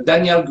was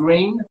Daniel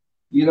Green,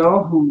 you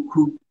know,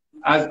 who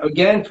as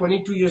again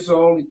 22 years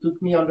old, he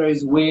took me under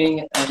his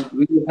wing and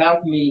really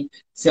helped me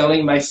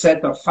selling my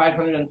set of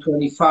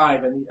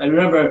 525. And I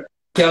remember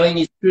telling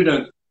his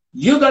student,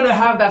 "You gotta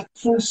have that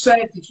full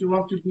set if you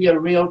want to be a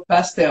real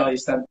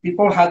pastelist." And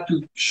people had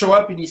to show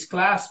up in his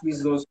class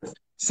with those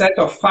set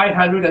of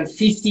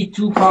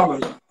 552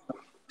 colors.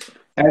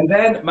 And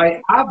then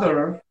my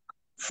other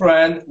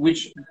friend,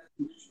 which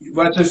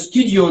was a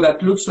studio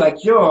that looks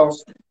like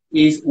yours,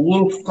 is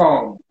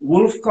Wolfcon.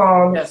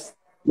 Wolfcon Yes.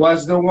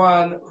 was the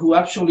one who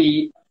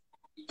actually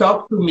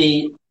told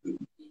me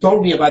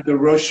about the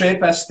Rocher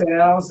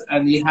pastels,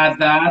 and he had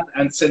that,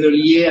 and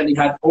Sennelier, and he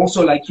had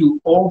also, like you,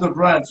 all the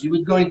brands. You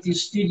would go into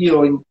his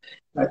studio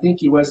I think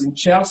he was in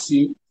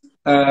Chelsea,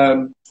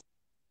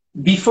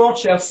 before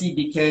Chelsea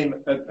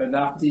became an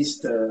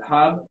artist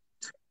hub.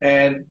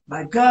 And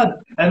my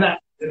God,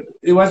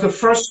 it was the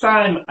first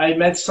time I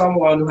met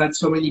someone who had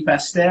so many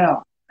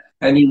pastels.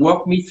 and he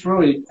walked me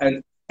through it.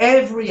 And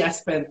I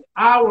spent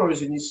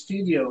hours in his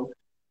studio,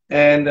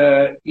 and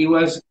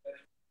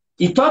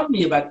he taught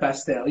me about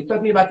pastel. He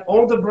taught me about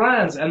all the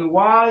brands and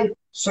why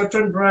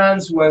certain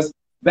brands was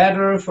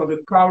better for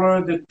the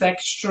color, the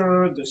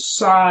texture, the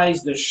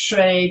size, the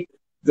shape,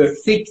 the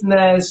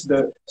thickness,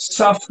 the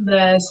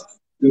softness,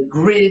 the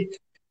grit.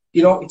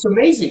 You know, it's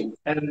amazing.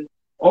 And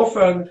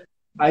often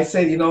I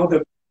say, you know,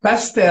 the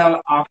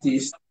pastel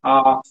artists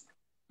are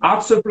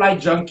art supply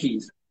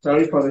junkies.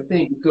 Sorry for the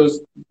thing,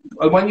 because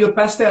when you're a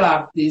pastel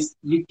artist,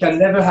 you can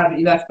never have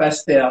enough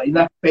pastel,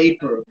 enough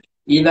paper,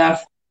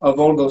 enough of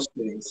all those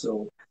things.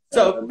 So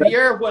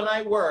Pierre, when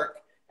I work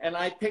and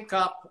I pick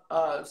up,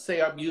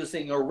 say I'm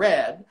using a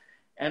red,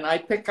 and I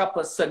pick up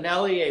a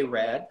Sennelier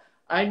red,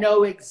 I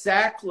know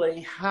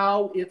exactly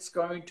how it's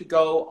going to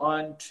go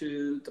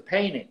onto the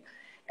painting.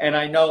 And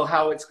I know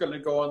how it's going to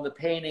go on the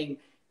painting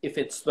if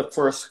it's the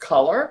first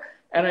color.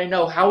 And I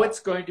know how it's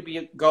going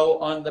to go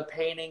on the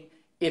painting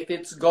if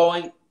it's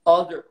going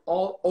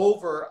all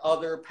over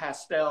other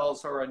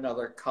pastels or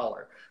another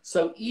color.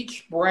 So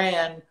each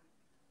brand,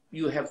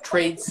 you have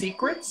trade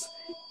secrets.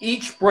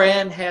 Each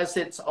brand has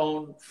its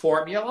own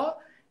formula,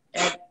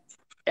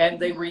 and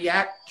they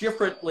react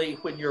differently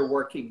when you're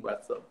working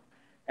with them.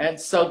 And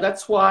so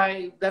that's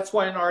why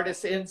an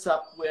artist ends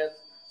up with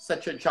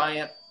such a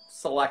giant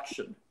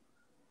selection.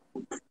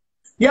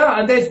 Yeah,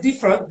 and there's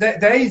different.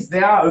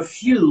 There are a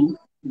few.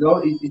 You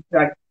know, it's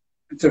like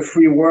it's a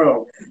free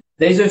world.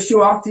 There's a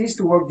few artists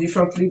who work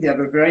differently. They have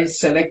a very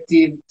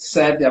selective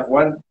set. They have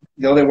one.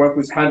 You know, they work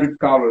with 100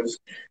 colors,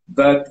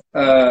 but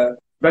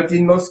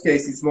in most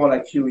cases, it's more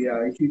like you.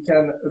 Yeah, if you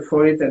can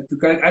afford it and to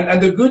collect.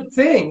 And the good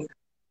thing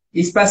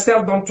is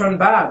pastel don't turn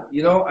bad.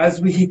 You know,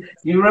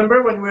 you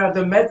remember when we were at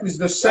the Met with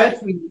the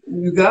set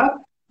you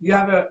got, you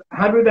have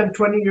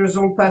 120 years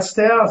old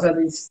pastels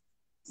and it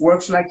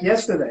works like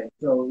yesterday.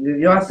 So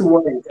you don't have to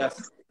worry.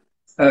 Yes.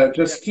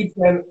 Just keep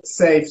them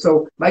safe.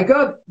 So my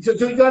God, so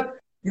you got,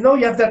 you know,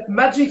 you have that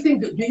magic thing.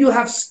 Do you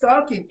have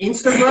stock in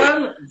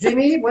Instagram,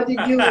 Jimmy? What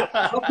did you?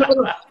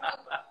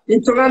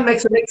 Instagram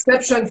makes an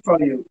exception for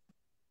you.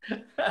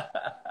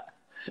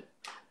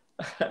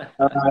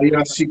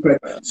 Your secret.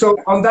 So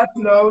on that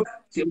note,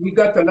 we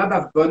got a lot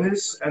of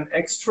bonus and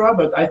extra,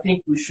 but I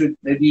think we should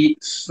maybe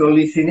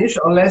slowly finish.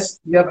 Unless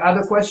you have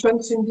other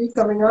questions, Cindy,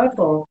 coming up,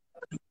 or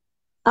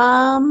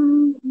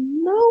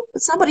no.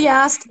 Somebody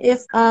asked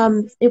if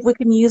we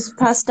can use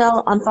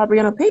pastel on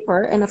Fabriano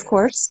paper, and of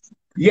course.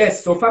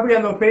 Yes. So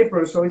Fabriano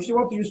paper. So if you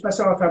want to use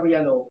pastel on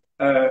Fabriano,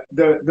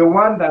 the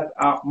one that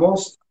are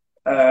most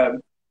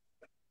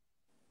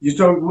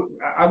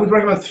I would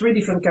recommend 3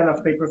 different kind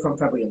of paper from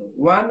Fabriano.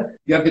 One,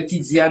 you have the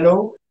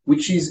Tiziano,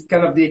 which is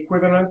kind of the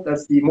equivalent.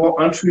 That's the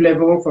more entry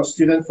level for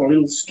students for a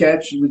little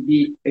sketch. It would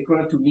be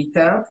equivalent to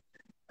Mitin.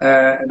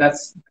 And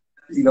that's,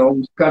 you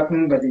know,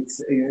 cotton, but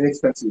it's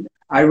inexpensive.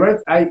 I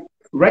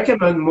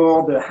recommend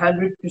more the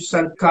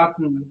 100%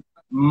 cotton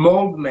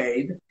mold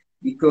made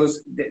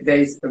because there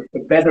is a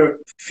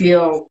better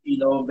feel, you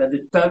know,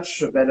 better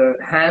touch, a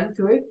better hand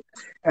to it.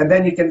 And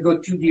then you can go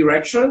 2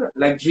 directions,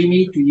 like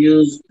Jimmy, to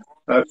use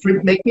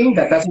printmaking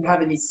that doesn't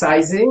have any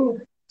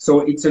sizing, so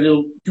it's a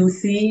little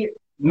toothy,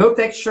 no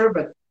texture,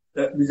 but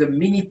with a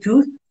mini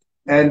tooth,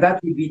 and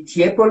that would be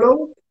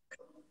Tiepolo.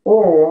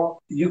 Or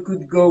you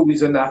could go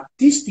with an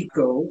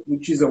Artistico,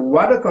 which is a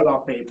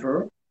watercolor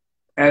paper,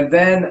 and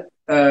then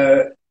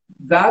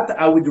that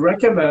I would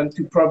recommend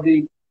to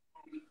probably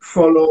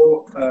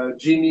follow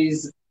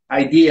Jimmy's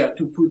idea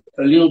to put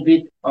a little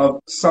bit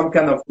of some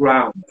kind of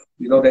ground.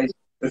 You know, there's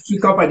a few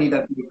companies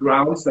that do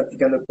grounds that you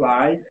can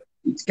apply.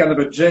 It's kind of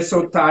a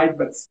gesso type,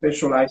 but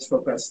specialized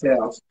for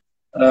pastels.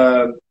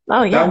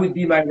 That would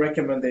be my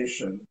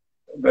recommendation.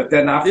 But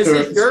then after...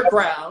 This is your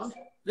ground.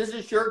 This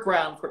is your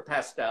ground for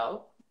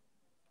pastel.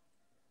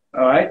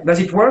 All right. Does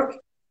it work?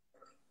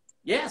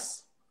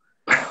 Yes.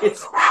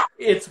 It's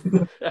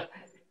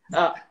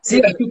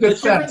See, I took a the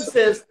chance. difference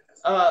is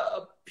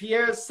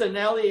Pierre's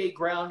Sennelier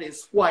ground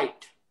is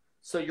white.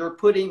 So you're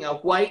putting a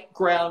white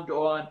ground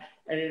on,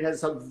 and it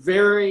has a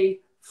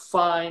very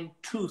fine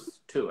tooth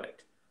to it.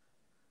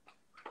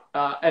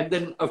 And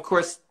then, of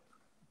course,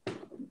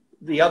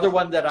 the other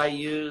one that I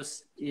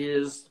use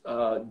is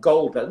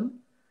golden,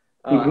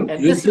 and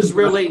this is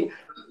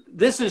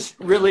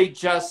really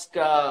just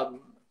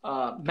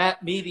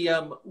matte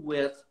medium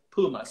with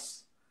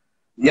pumice.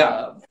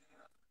 Yeah.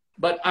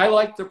 But I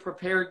like the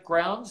prepared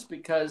grounds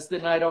because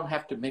then I don't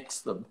have to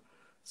mix them.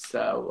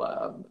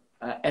 So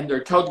and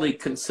they're totally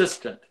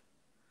consistent.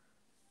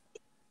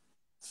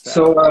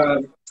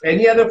 So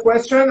any other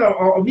question,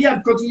 or me?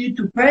 I'm continuing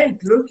to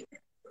paint. Look.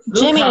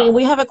 Jimmy,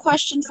 we have a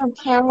question from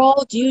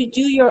Carol. Do you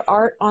do your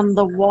art on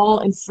the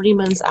wall in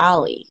Freeman's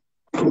Alley?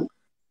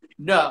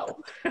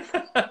 No.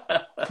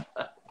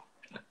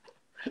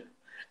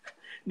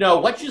 No,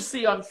 what you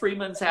see on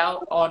Freeman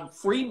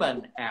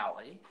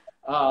Alley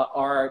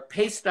are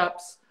paste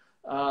ups.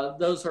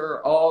 Those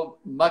are all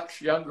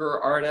much younger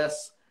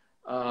artists.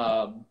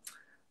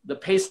 The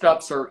paste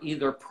ups are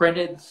either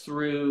printed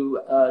through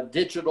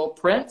digital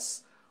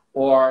prints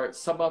or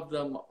some of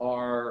them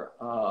are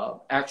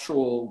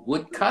actual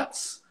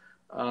woodcuts.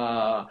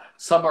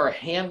 Some are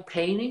hand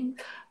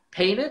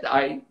painted.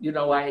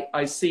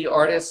 I see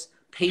artists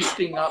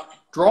pasting up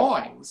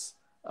drawings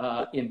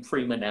in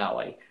Freeman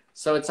Alley.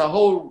 So it's a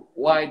whole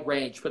wide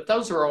range, but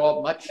those are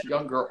all much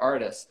younger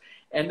artists.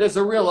 And there's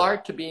a real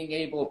art to being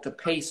able to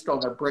paste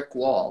on a brick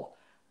wall.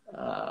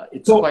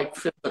 It's quite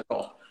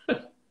physical.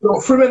 So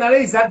Freeman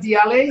Alley, is that the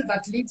alley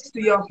that leads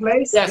to your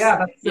place? Yes. Yeah,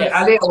 that's Yes. the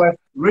alley I was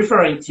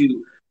referring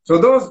to. So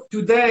those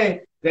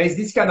today, there is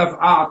this kind of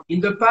art. In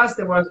the past,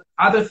 there was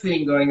other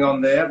thing going on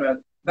there,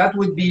 but that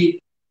would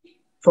be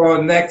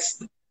for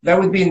next. That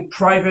would be in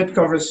private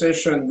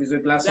conversation with a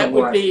glass of wine.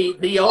 That would be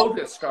the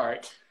oldest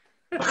art.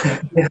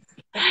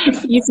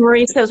 Eve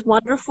Marie says,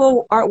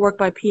 wonderful artwork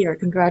by Pierre.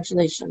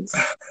 Congratulations.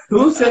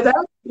 Who said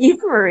that? Eve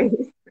Marie.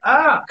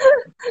 Ah,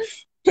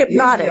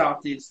 Hypnotic. he's the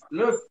artist.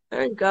 Look.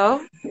 There you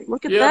go.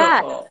 Look at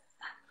Beautiful.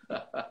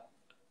 that.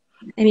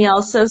 And he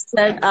also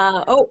said,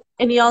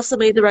 and he also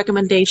made the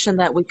recommendation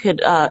that we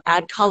could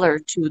add color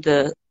to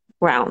the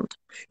ground.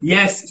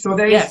 Yes, so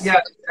there is,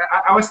 yeah,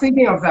 I was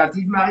thinking of that.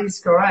 If Marie is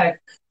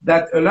correct,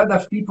 that a lot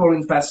of people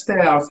in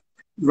pastels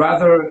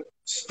rather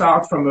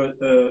start from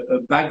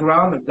a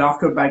background, a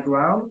darker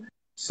background.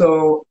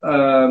 So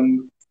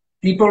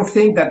people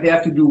think that they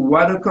have to do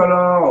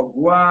watercolor or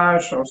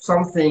gouache or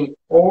something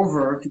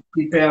over to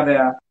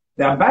prepare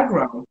their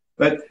background.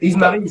 But if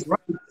Marie is right,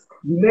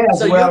 you may as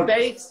well.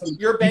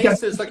 Your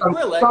base is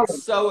acrylic,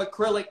 so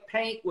acrylic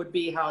paint would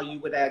be how you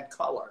would add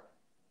color.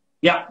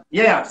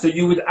 Yeah. So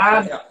you would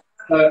add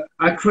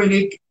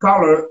acrylic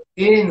color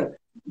in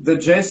the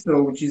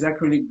gesso, which is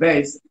acrylic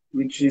based,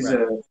 which is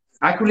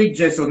acrylic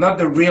gesso, not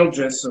the real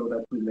gesso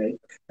that we make.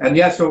 And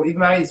yeah, so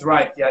Igmar is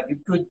right. Yeah, you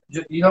could,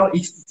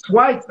 it's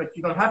white, but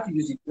you don't have to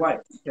use it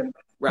white. You can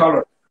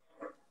color.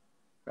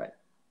 Right.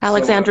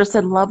 Alexandra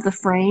said, love the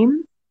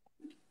frame.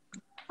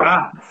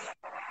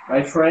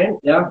 My frame,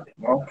 yeah.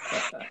 Well,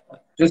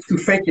 just to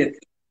fake it.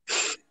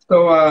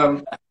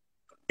 So,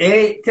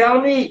 hey, tell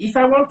me if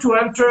I want to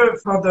enter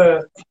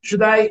for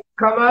should I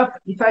come up?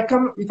 If I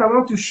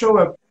want to show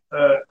a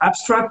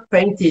abstract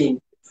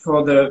painting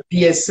for the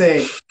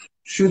PSA,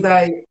 should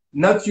I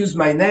not use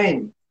my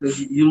name?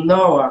 Because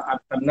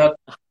I'm not.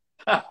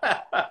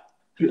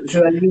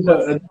 Should I use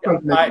a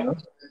different name?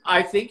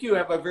 I think you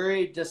have a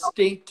very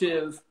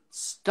distinctive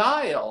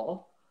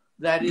style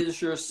that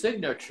is your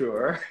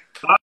signature.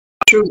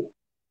 True.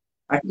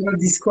 I cannot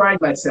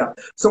describe myself.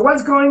 So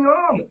what's going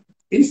on?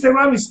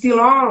 Instagram is still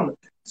on.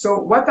 So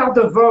what are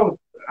the votes?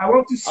 I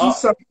want to see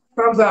some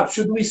thumbs up.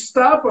 Should we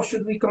stop or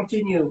should we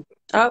continue?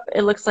 Oh,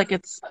 it looks like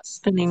it's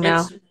spinning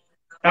now.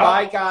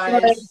 Bye,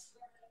 guys.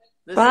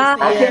 This bye.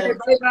 Is the end.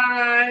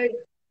 Bye-bye.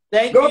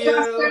 Thank Go you.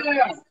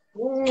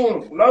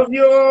 Pastel. Love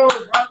you.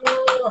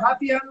 Bravo.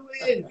 Happy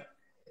Halloween.